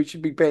city. Like we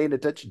should be paying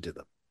attention to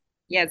them."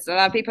 Yes, a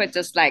lot of people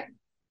just like, it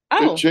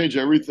oh, changed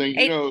everything.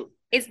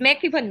 it's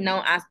make people know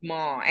us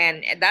more,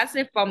 and that's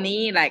it for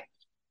me. Like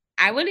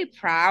I really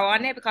proud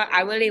on it because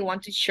I really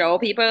want to show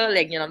people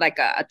like like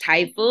a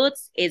Thai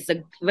foods is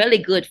a really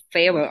good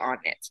flavor on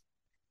it.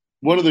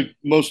 One of the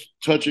most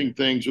touching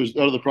things was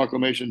out of the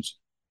proclamations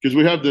because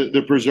we have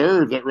the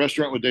Preserve, that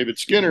restaurant with David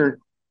Skinner,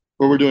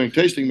 where we're doing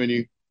tasting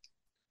menu.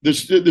 The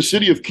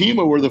city of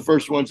Kima were the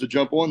first ones to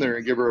jump on there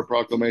and give her a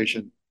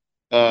proclamation.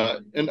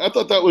 And I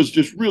thought that was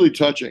just really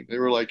touching. They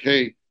were like,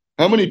 hey,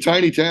 how many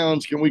tiny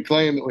towns can we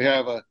claim that we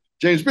have a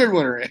James Beard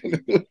winner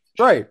in?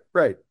 Right,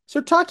 right. So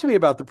talk to me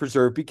about the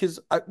Preserve because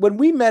when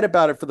we met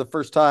about it for the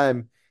first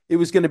time, it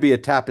was going to be a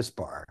tapas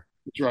bar.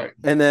 That's right.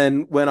 And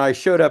then when I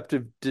showed up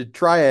to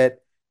try it,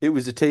 it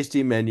was a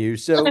tasty menu.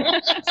 So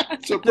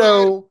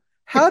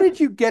how did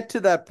you get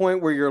to that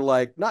point where you're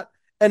like not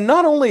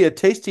only a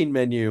tasting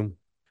menu,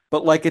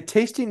 but like a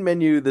tasting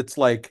menu that's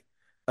like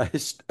a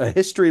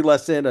history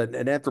lesson,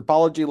 an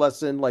anthropology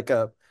lesson, like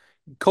a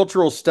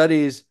cultural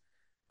studies.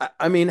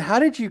 I mean, how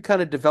did you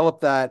kind of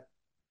develop that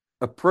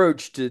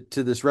approach to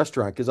this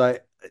restaurant? Because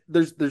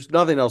there's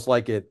nothing else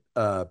like it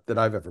that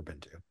I've ever been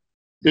to.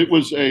 It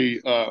was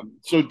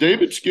so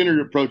David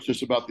Skinner approached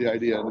us about the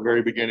idea in the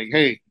very beginning.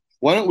 Hey,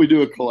 why don't we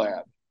do a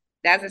collab?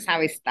 That is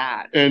how it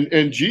started.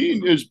 And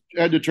Jean has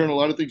had to turn a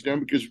lot of things down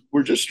because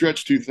we're just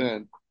stretched too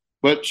thin.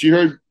 But she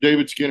heard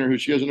David Skinner, who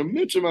she has an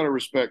immense amount of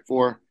respect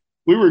for.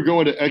 We were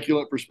going to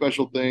Eculent for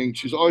special things.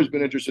 She's always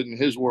been interested in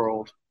his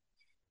world.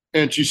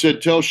 And she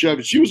said, tell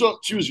Chef. She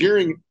was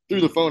hearing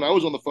through the phone. I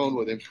was on the phone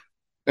with him.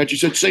 And she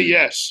said, say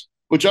yes,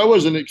 which I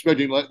wasn't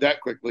expecting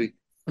that quickly.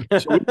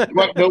 So we didn't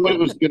quite know what it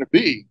was going to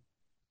be.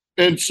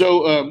 And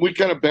so we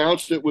kind of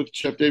bounced it with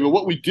Chef David.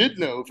 What we did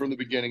know from the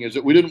beginning is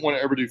that we didn't want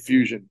to ever do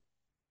fusion.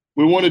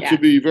 We wanted to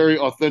be very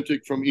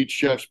authentic from each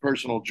chef's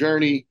personal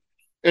journey.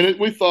 And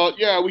we thought,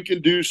 yeah, we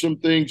can do some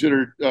things that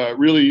are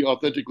really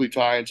authentically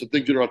Thai and some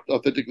things that are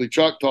authentically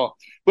Choctaw.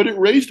 But it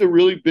raised a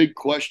really big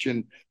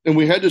question, and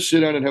we had to sit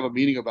down and have a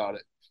meeting about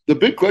it. The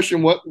big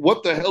question,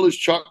 what the hell is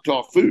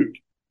Choctaw food?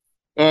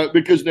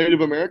 Because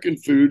Native American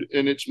food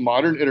in its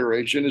modern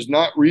iteration is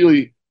not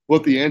really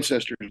what the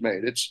ancestors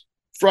made. It's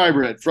fry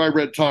bread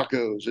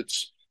tacos.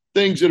 It's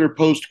things that are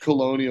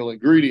post-colonial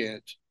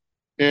ingredient.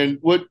 And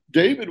what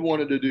David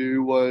wanted to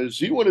do was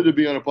he wanted to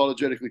be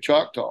unapologetically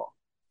Choctaw.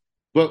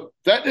 But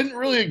that didn't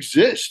really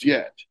exist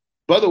yet.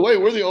 By the way,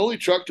 we're the only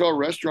Choctaw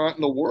restaurant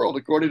in the world,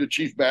 according to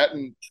Chief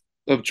Batten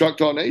of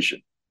Choctaw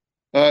Nation.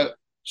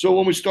 So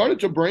when we started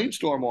to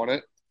brainstorm on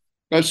it,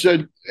 I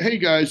said, hey,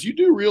 guys, you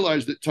do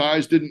realize that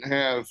Thais didn't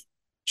have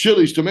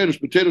chilies, tomatoes,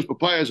 potatoes,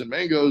 papayas, and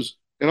mangoes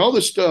and all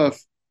this stuff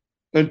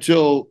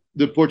until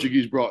the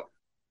Portuguese brought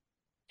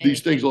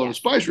these things along the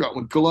spice route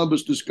when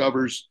Columbus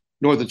discovers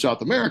North and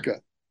South America.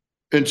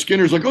 And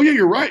Skinner's like, oh, yeah,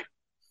 you're right.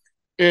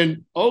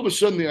 And all of a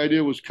sudden, the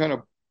idea was kind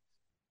of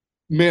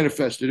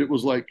manifested. It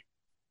was like,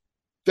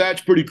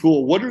 that's pretty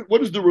cool.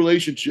 What is the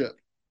relationship?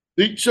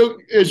 So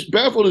as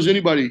baffled as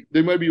anybody,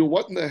 they might be,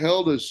 what in the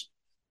hell does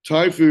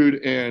Thai food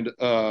and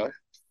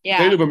Yeah,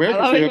 Native a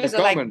Americans lot they of have people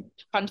in are like common.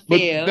 But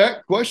confused.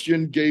 that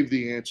question gave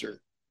the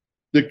answer.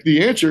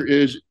 The answer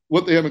is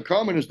what they have in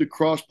common is the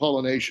cross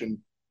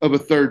pollination of a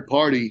third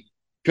party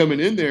coming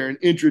in there and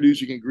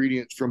introducing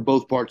ingredients from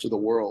both parts of the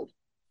world.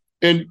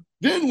 And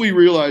then we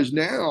realize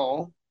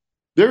now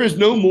there is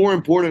no more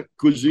important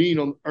cuisine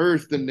on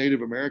earth than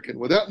Native American.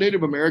 Without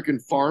Native American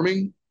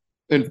farming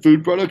and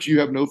food products, you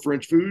have no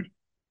French food,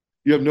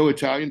 you have no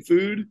Italian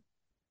food,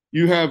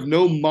 you have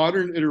no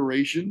modern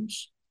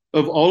iterations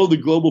of all of the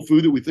global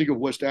food that we think of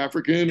West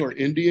African or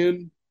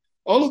Indian.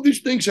 All of these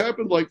things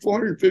happened like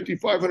 450,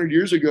 500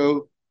 years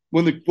ago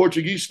when the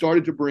Portuguese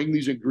started to bring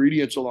these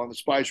ingredients along the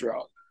spice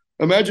route.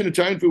 Imagine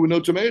Italian food with no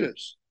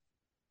tomatoes,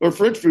 or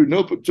French food,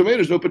 no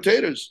tomatoes, no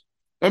potatoes.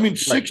 I mean,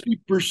 Right.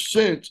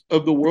 60%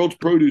 of the world's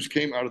produce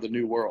came out of the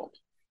New World.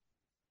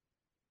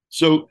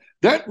 So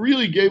that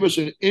really gave us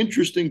an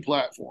interesting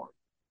platform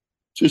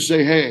to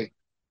say, hey,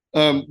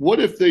 what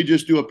if they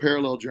just do a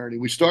parallel journey?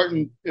 We start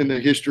in the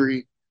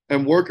history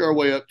and work our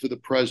way up to the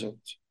present.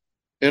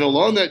 And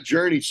along that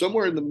journey,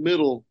 somewhere in the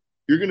middle,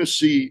 you're going to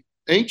see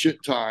ancient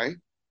Thai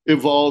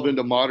evolve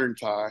into modern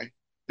Thai.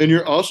 And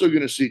you're also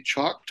going to see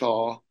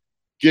Choctaw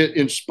get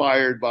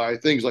inspired by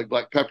things like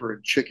black pepper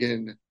and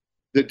chicken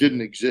that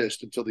didn't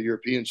exist until the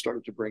Europeans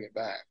started to bring it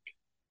back.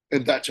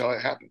 And that's how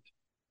it happened.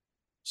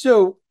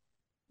 So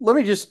let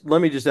me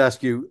just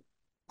ask you.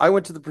 I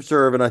went to the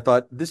preserve and I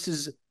thought this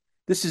is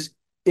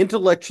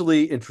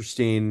intellectually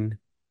interesting,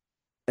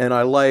 and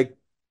I like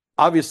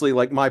obviously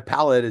like my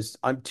palate is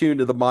I'm tuned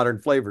to the modern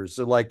flavors.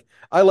 So like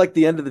I like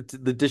the end of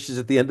the dishes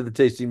at the end of the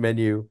tasting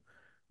menu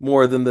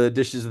more than the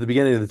dishes at the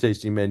beginning of the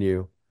tasting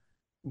menu.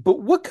 But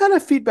what kind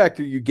of feedback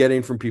are you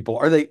getting from people?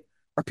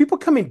 Are people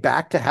coming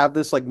back to have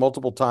this like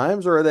multiple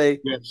times, or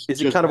Yes, is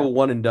it just kind of a now.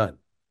 one and done?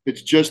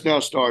 It's just now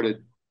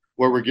started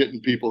where we're getting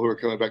people who are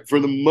coming back. For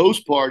the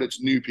most part, it's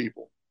new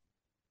people.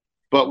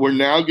 But we're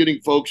now getting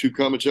folks who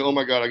come and say, "Oh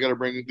my God, I got to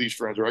bring these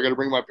friends, or I got to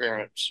bring my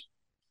parents,"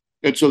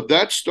 and so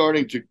that's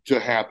starting to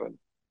happen,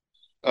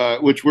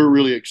 which we're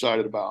really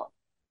excited about.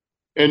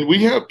 And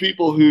we have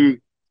people who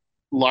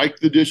like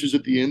the dishes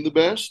at the end the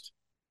best.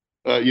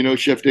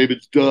 Chef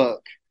David's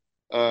duck,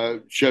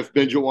 Chef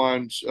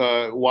Benchawan's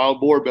wild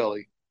boar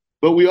belly.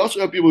 But we also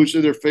have people who say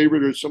their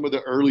favorite are some of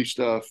the early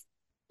stuff.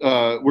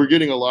 We're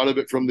getting a lot of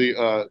it from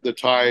the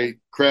Thai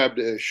crab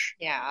dish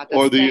Yeah,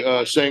 or that's the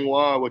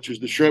sangwa, which is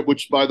the shrimp.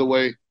 Which, by the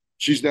way,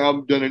 she's now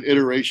done an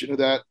iteration of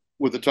that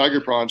with the tiger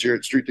prawns here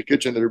at Street to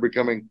Kitchen that are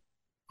becoming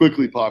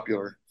quickly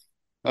popular.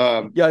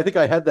 Um, Yeah, I think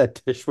I had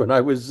that dish when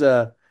I was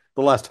the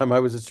last time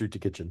I was at Street to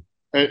Kitchen.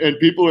 and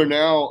people are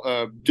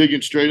now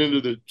digging straight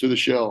into the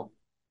shell,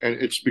 and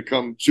it's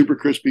become super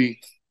crispy,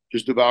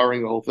 just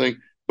devouring the whole thing.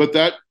 But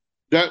that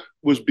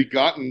was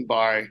begotten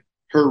by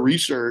her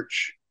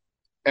research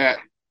at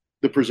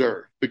the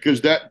preserve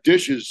because that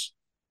dish is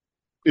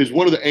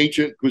one of the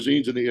ancient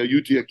cuisines in the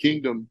Ayutthaya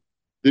kingdom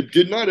that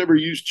did not ever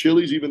use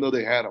chilies, even though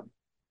they had them.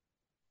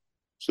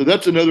 So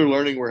that's another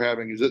learning we're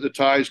having is that the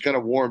Thais kind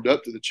of warmed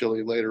up to the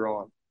chili later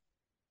on.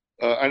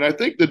 And I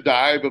think the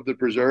dive of the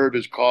preserve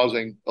is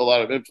causing a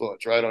lot of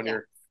influence, right, on yeah.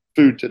 your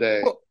food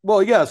today.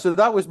 Well, yeah. So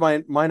that was my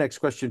next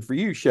question for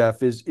you,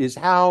 Chef. Is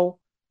how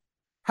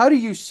do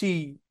you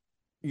see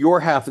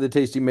your half of the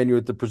tasting menu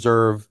at the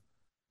preserve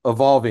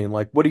evolving?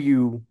 Like, what are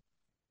you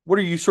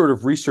sort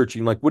of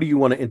researching? Like, what do you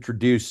want to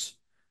introduce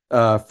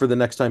for the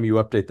next time you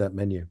update that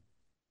menu?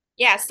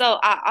 Yeah, so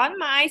on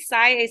my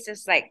side, it's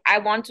just like I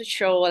want to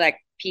show like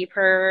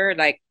people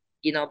like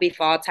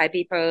before Thai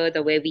people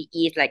the way we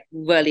eat like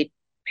really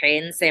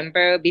plain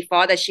simple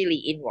before the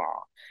chili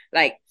involved.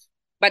 Like,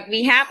 but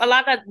we have a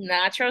lot of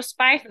natural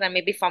spice like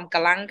maybe from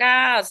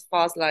Kalanga as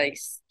far as like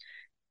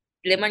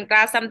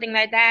lemongrass something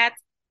like that.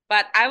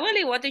 But I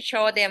really want to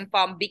show them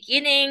from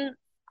beginning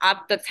of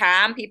the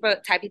time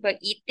Thai people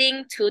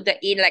eating to the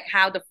end like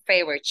how the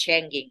flavor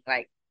changing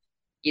like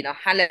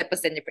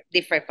 100%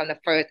 different from the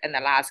first and the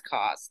last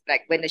course.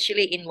 Like when the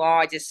chili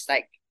involved, just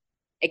like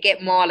I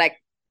get more like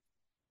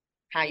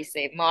how you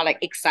say more like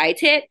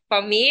excited.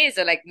 For me, it's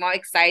like more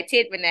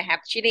excited when I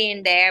have chili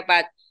in there.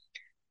 But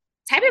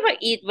Thai people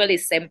eat really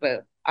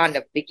simple on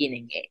the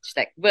beginning age,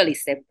 like really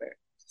simple,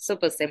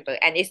 super simple,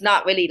 and it's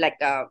not really like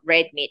a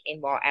red meat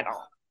involved at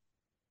all.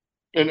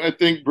 And I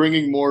think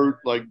bringing more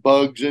like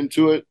bugs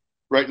into it.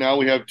 Right now,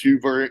 we have two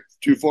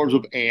forms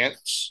of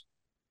ants.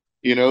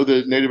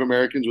 The Native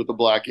Americans with the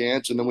black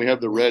ants, and then we have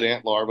the red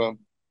ant larva.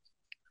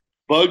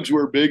 Bugs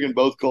were big in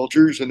both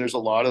cultures, and there's a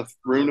lot of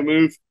room to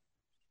move.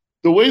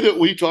 The way that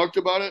we talked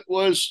about it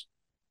was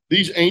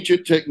these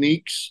ancient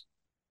techniques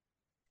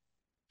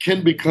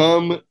can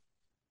become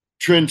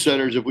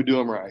trendsetters if we do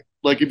them right.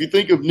 Like if you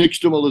think of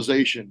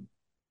nixtamalization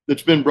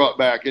that's been brought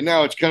back, and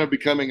now it's kind of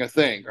becoming a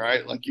thing,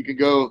 right? Like you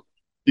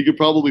could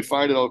probably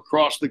find it all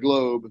across the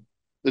globe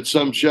that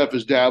some chef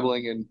is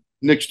dabbling in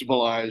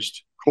nixtamalized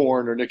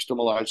corn or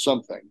nixtamalized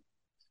something.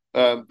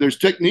 There's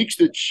techniques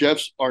that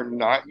chefs are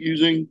not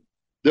using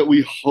that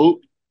we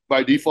hope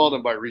by default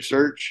and by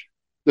research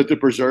that the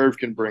preserve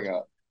can bring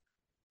up.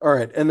 All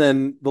right, and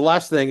then the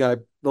last thing I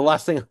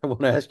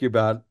want to ask you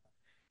about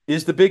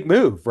is the big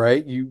move,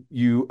 right?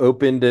 You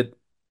opened it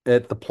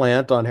at the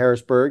plant on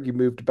Harrisburg. You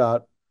moved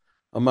about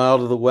a mile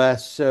to the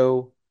west.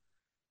 So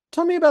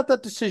tell me about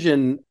that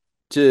decision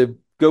to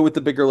go with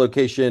the bigger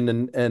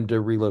location and to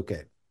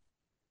relocate.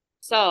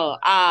 So,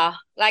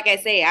 like I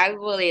say, I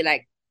really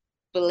like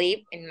believe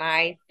in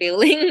my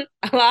feeling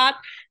a lot.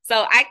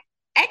 So I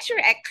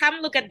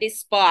come look at this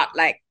spot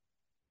like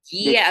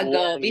year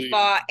ago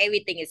before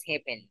everything is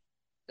happening.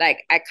 Like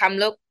I come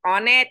look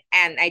on it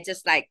and I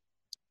just like,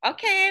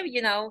 okay,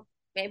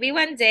 maybe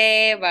one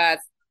day, but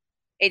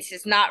it's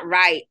just not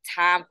right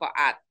time for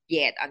us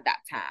yet on that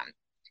time.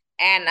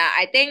 And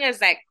I think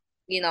it's like,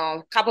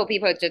 a couple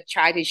people just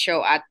try to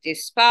show us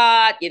this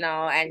spot,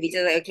 and we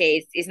just like,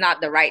 okay, it's not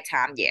the right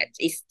time yet.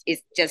 It's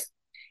just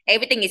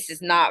everything is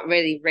just not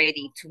really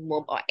ready to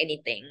move or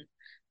anything.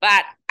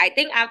 But I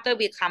think after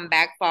we come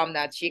back from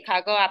the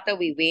Chicago, after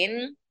we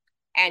win,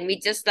 and we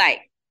just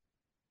like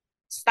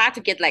start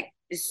to get like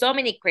there's so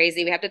many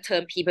crazy. We have to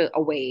turn people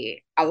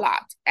away a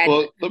lot, and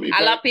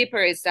a lot of people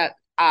is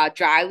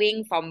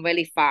driving from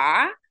really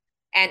far,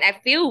 and I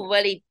feel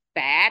really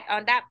bad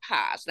on that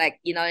part. Like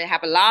they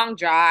have a long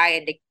drive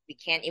and we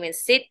can't even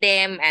sit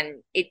them,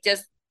 and it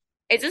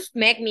just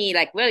make me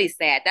like really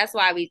sad. That's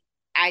why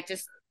I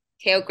just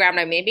tell Graham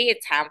like maybe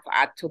it's time for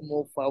us to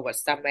move forward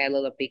somewhere a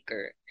little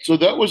bigger. So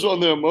that was on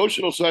the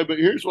emotional side, but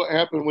here's what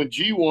happened when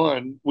G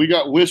won. We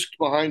got whisked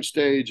behind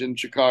stage in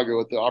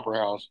Chicago at the Opera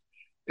House.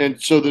 And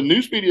so the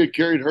news media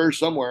carried her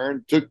somewhere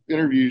and took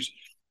interviews.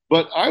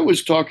 But I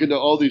was talking to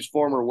all these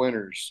former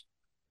winners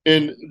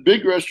in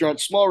big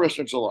restaurants, small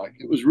restaurants alike.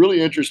 It was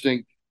really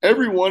interesting.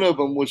 Every one of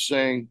them was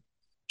saying,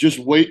 just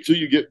wait till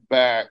you get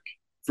back.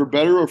 For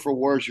better or for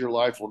worse, your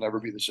life will never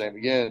be the same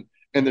again.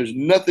 And there's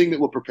nothing that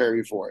will prepare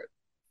you for it.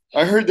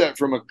 I heard that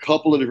from a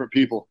couple of different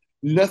people.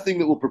 Nothing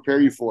that will prepare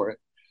you for it.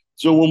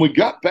 So when we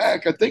got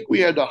back, I think we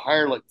had to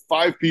hire like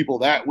 5 people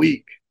that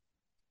week.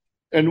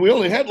 And we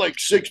only had like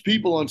 6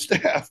 people on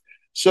staff.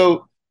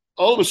 So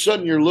all of a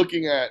sudden you're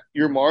looking at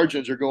your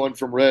margins are going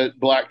from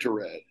black to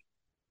red.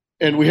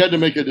 And we had to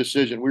make a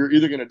decision. We were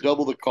either going to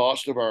double the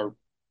cost of our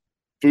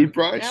food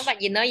price. No,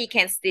 but you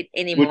can't sit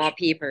any more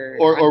people.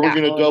 Or we're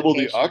going to double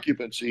the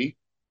occupancy.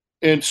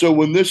 And so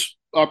when this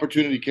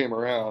opportunity came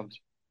around,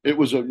 it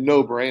was a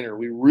no-brainer.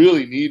 We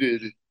really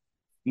needed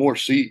more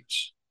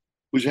seats.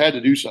 We just had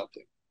to do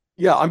something.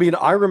 Yeah, I mean,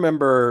 I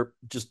remember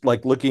just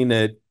like looking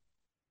at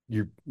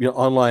your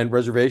online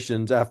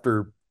reservations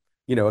after,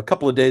 a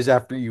couple of days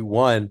after you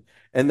won,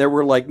 and there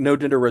were like no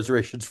dinner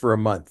reservations for a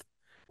month,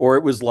 or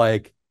it was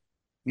like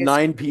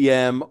 9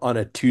 p.m. on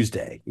a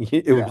Tuesday.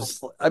 It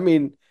was, I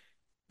mean,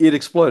 it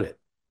exploded.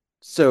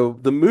 So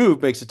the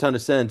move makes a ton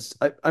of sense.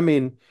 I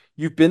mean,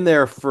 you've been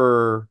there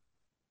for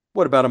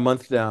what, about a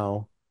month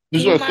now?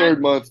 This is our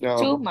third month now.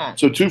 2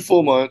 months. So 2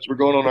 full months. We're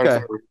going on our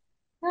third.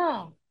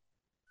 No.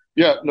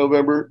 Yeah,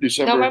 November,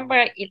 December.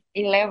 November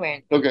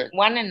 11. Okay.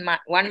 1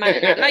 month,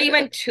 not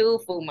even 2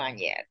 full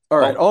months yet. All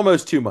right,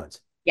 almost 2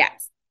 months.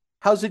 Yes.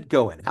 How's it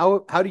going? How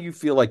do you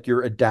feel like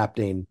you're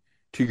adapting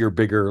to your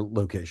bigger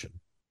location?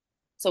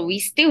 So we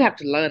still have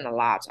to learn a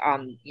lot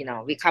on,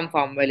 we come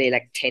from really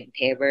like 10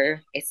 table.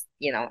 It's,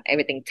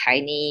 everything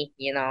tiny,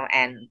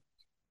 and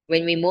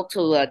when we move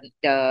to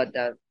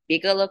the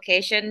bigger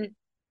location,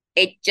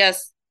 it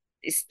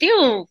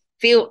still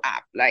fill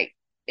up. Like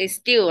it's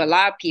still a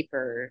lot of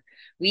people.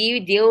 We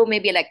deal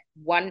maybe like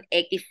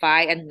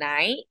 185 a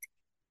night,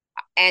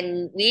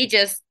 and we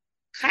just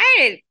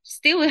kind of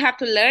still have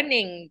to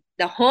learning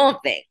the whole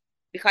thing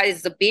because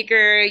it's a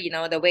bigger,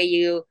 the way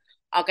you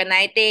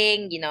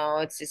organizing,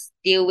 it's just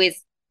deal with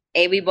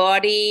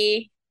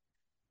everybody,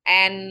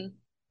 and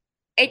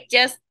it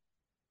just,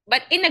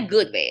 but in a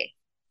good way.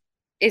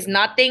 It's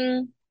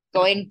nothing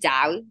going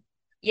down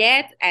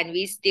yet, and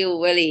we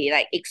still really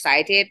like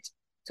excited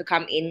to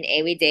come in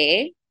every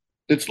day.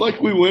 It's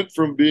like we went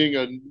from being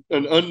an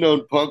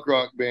unknown punk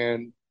rock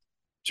band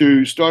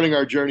to starting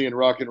our journey in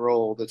rock and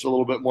roll that's a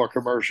little bit more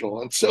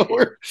commercial. And so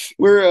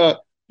we're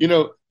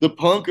the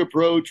punk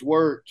approach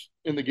worked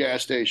in the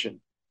gas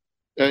station.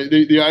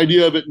 The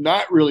idea of it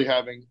not really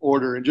having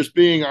order and just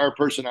being our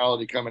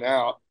personality coming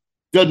out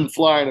doesn't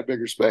fly in a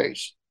bigger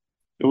space.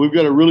 And we've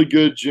got a really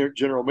good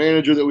general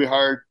manager that we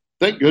hired,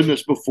 thank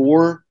goodness,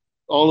 before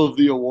all of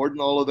the award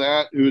and all of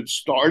that, who had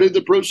started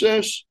the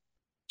process.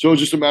 So it was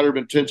just a matter of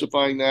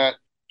intensifying that,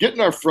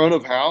 getting our front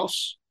of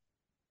house.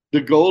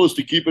 The goal is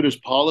to keep it as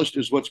polished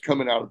as what's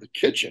coming out of the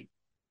kitchen.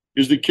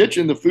 Because the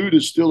kitchen, the food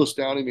is still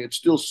astounding me. It's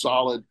still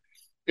solid.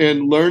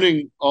 And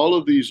learning all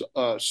of these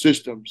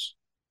systems.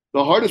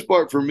 The hardest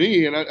part for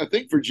me, and I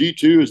think for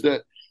G2, is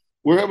that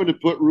we're having to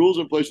put rules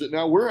in place that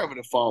now we're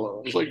having to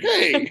follow. It's like,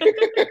 hey.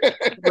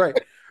 Right.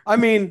 I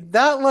mean,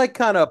 that like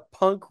kind of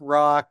punk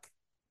rock,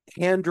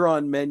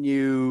 hand-drawn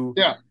menu.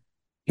 Yeah.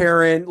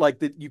 Karen, like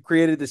that you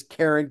created this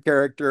Karen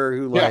character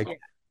who like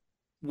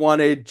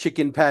wanted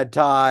chicken pad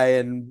thai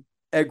and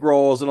egg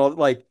rolls and all,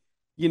 like,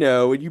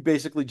 and you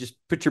basically just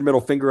put your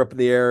middle finger up in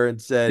the air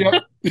and said,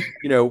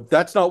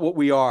 that's not what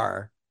we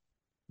are.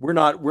 We're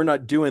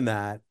not doing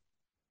that.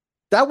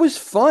 That was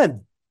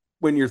fun.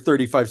 when you're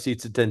 35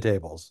 seats at 10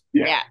 tables.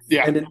 Yeah.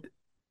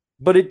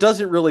 But it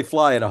doesn't really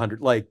fly at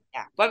 100. Like,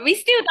 yeah, but we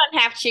still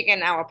don't have chicken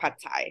in our pad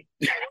thai.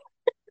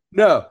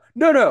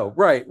 no.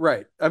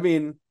 Right. I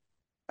mean,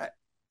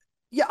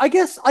 yeah, I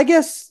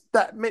guess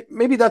that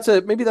maybe that's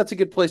a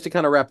good place to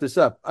kind of wrap this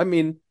up. I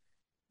mean,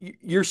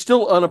 you're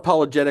still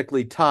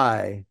unapologetically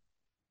Thai,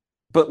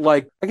 but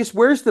like, I guess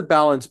where's the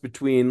balance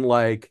between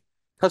like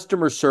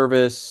customer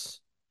service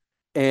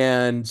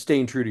and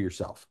staying true to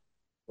yourself?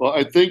 Well,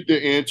 I think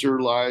the answer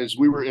lies.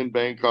 We were in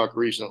Bangkok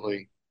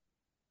recently,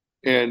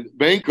 and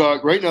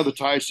Bangkok right now, the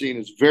Thai scene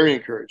is very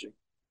encouraging.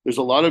 There's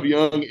a lot of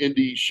young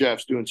indie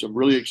chefs doing some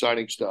really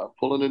exciting stuff,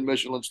 pulling in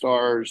Michelin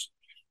stars,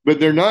 but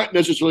they're not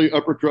necessarily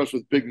upper crust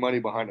with big money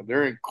behind them.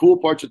 They're in cool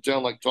parts of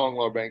town like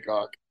Tongla,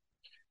 Bangkok,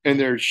 and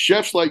there's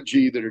chefs like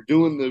G that are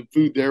doing the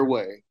food their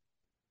way.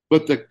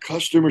 But the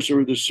customer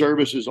service, the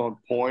service is on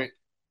point.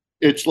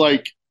 It's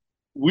like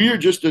we are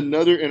just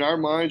another, in our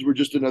minds, we're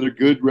just another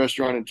good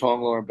restaurant in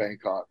Tongla or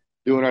Bangkok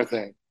doing our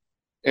thing.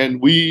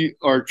 And we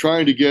are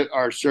trying to get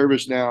our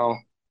service now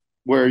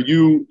where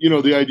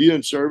the idea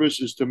in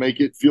service is to make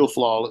it feel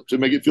flawless, to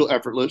make it feel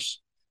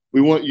effortless.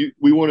 We want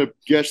to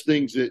guess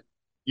things that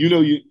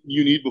you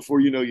need before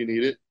you know you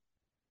need it.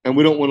 And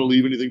we don't want to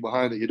leave anything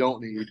behind that you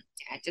don't need.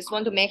 I just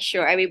want to make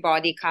sure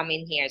everybody come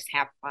in here is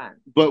have fun.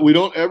 But we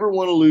don't ever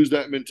want to lose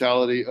that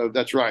mentality of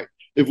that's right.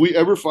 If we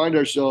ever find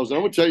ourselves, and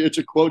I'm going to tell you, it's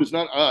a quote, it's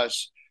not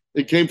us.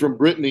 It came from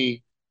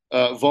Brittany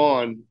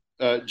Vaughn,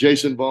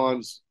 Jason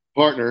Vaughn's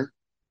partner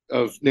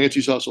of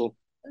Nancy's Hustle.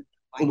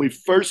 When we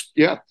first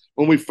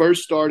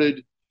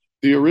started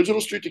the original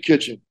Street to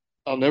Kitchen,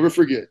 I'll never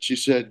forget. She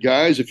said,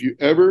 guys, if you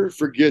ever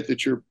forget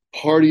that you're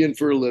partying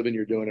for a living,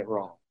 you're doing it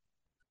wrong.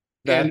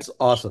 That's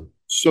awesome.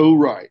 So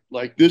right.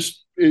 Like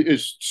this,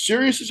 as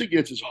serious as it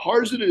gets, as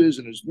hard as it is,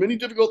 and as many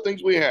difficult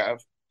things we have,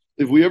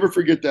 if we ever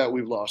forget that,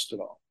 we've lost it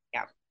all.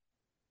 Yeah.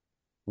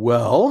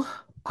 Well,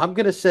 I'm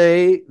going to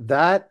say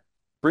that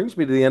brings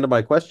me to the end of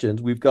my questions.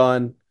 We've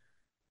gone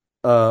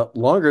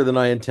longer than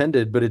I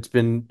intended, but it's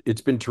been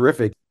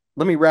terrific.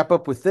 Let me wrap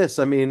up with this.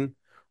 I mean,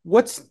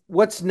 what's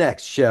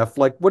next, chef?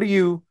 Like, where do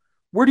you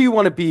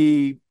want to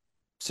be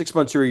 6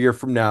 months or a year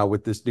from now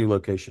with this new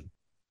location?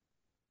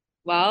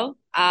 Well,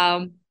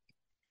 I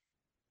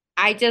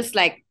just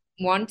like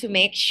want to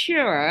make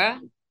sure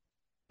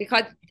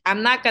because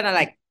I'm not gonna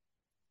like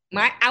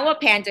our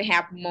plan to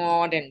have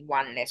more than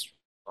one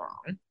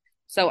restaurant.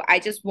 So I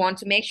just want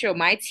to make sure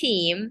my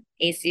team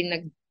is in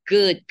a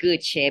good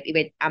shape.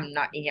 Even I'm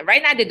not in here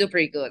right now, they do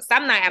pretty good.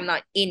 Some night I'm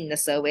not in the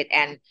service,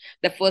 and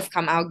the foods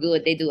come out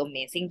good. They do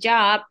amazing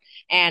job,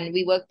 and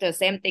we work the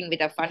same thing with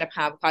the front of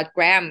house because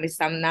Graham is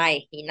some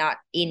night he not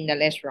in the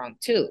restaurant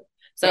too.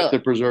 So to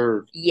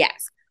preserve.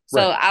 Yes.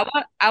 So Right.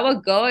 our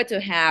goal to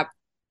have,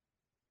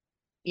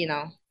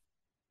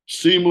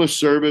 seamless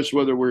service,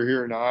 whether we're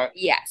here or not.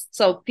 Yes.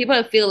 So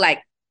people feel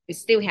like we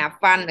still have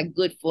fun and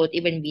good food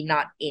even we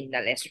not in the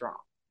restaurant.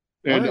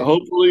 And Right.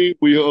 hopefully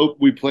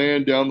we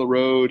plan down the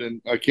road,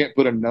 and I can't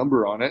put a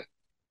number on it,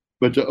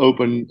 but to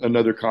open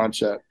another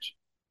concept.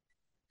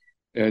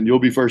 And you'll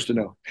be first to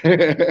know.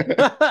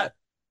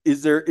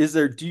 Is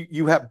there do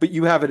you have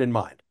it in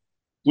mind?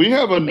 We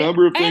have a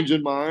number of things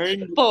in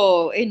mind. In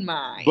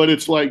mind. But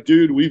it's like,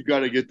 dude, we've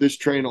got to get this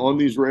train on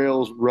these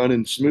rails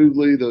running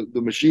smoothly.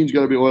 The machine's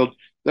got to be oiled.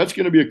 That's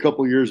going to be a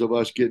couple of years of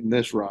us getting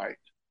this right.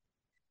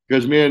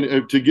 Because,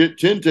 man, to get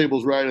 10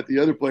 tables right at the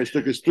other place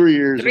took us 3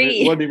 years. And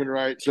it wasn't even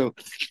right. So,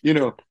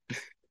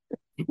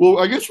 well,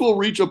 I guess we'll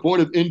reach a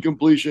point of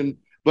incompletion,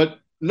 but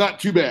not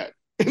too bad.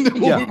 And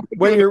then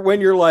when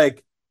you're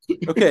like,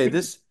 okay,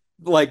 this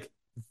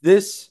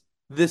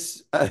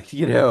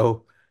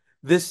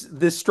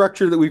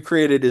structure that we've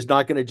created is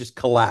not going to just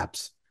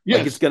collapse. Yes.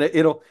 Like it's going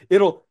to,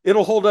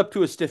 it'll hold up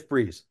to a stiff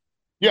breeze.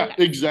 Yeah,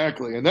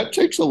 exactly. And that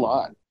takes a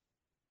lot.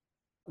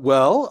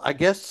 Well, I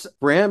guess,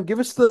 Graham, give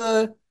us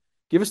the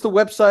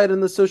website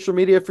and the social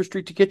media for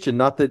Street to Kitchen.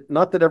 Not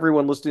that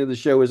everyone listening to the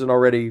show isn't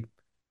already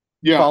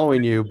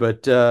following you,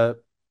 but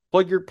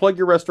plug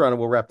your restaurant and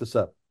we'll wrap this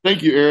up.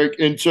 Thank you, Eric.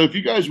 And so if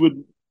you guys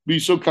would be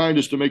so kind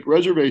as to make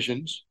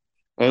reservations,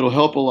 it'll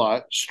help a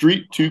lot.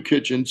 Street to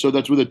Kitchen. So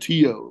that's with a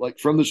T-O, like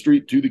from the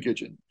street to the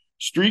kitchen.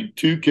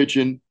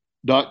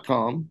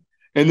 street2kitchen.com.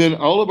 And then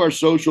all of our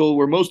social,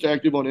 we're most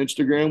active on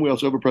Instagram. We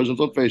also have a presence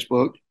on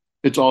Facebook.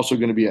 It's also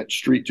going to be at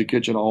Street to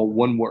Kitchen, all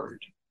one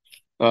word.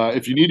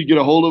 If you need to get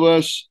a hold of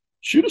us,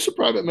 shoot us a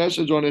private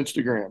message on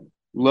Instagram.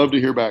 Love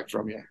to hear back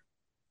from you.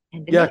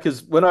 Yeah,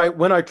 because when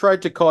I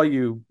tried to call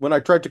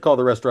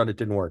the restaurant, it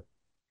didn't work.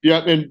 Yeah,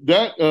 and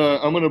that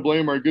I'm going to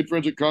blame our good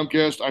friends at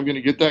Comcast. I'm going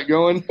to get that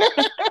going.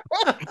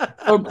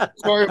 I'm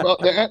sorry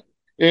about that.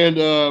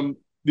 And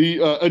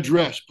the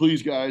address,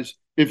 please, guys.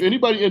 If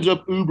anybody ends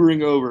up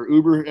Ubering over,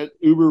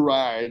 Uber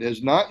Ride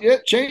has not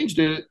yet changed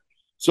it.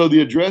 So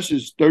the address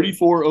is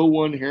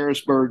 3401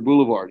 Harrisburg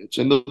Boulevard. It's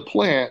in the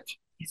plant.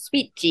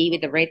 Sweet G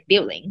with the red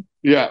building.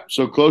 Yeah,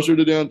 so closer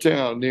to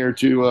downtown, near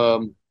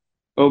to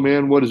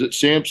what is it?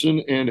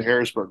 Sampson and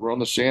Harrisburg. We're on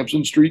the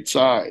Sampson Street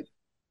side.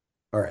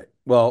 All right.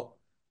 Well,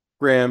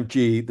 Graham,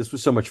 G, this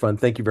was so much fun.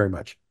 Thank you very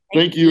much.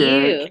 Thank you,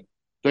 Eric.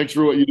 Thanks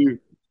for what you do.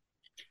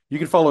 You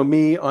can follow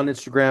me on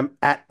Instagram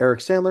at Eric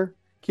Sandler.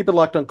 Keep it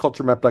locked on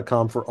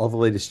culturemap.com for all the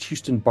latest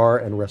Houston bar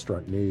and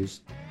restaurant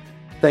news.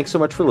 Thanks so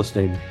much for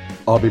listening.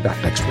 I'll be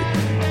back next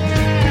week.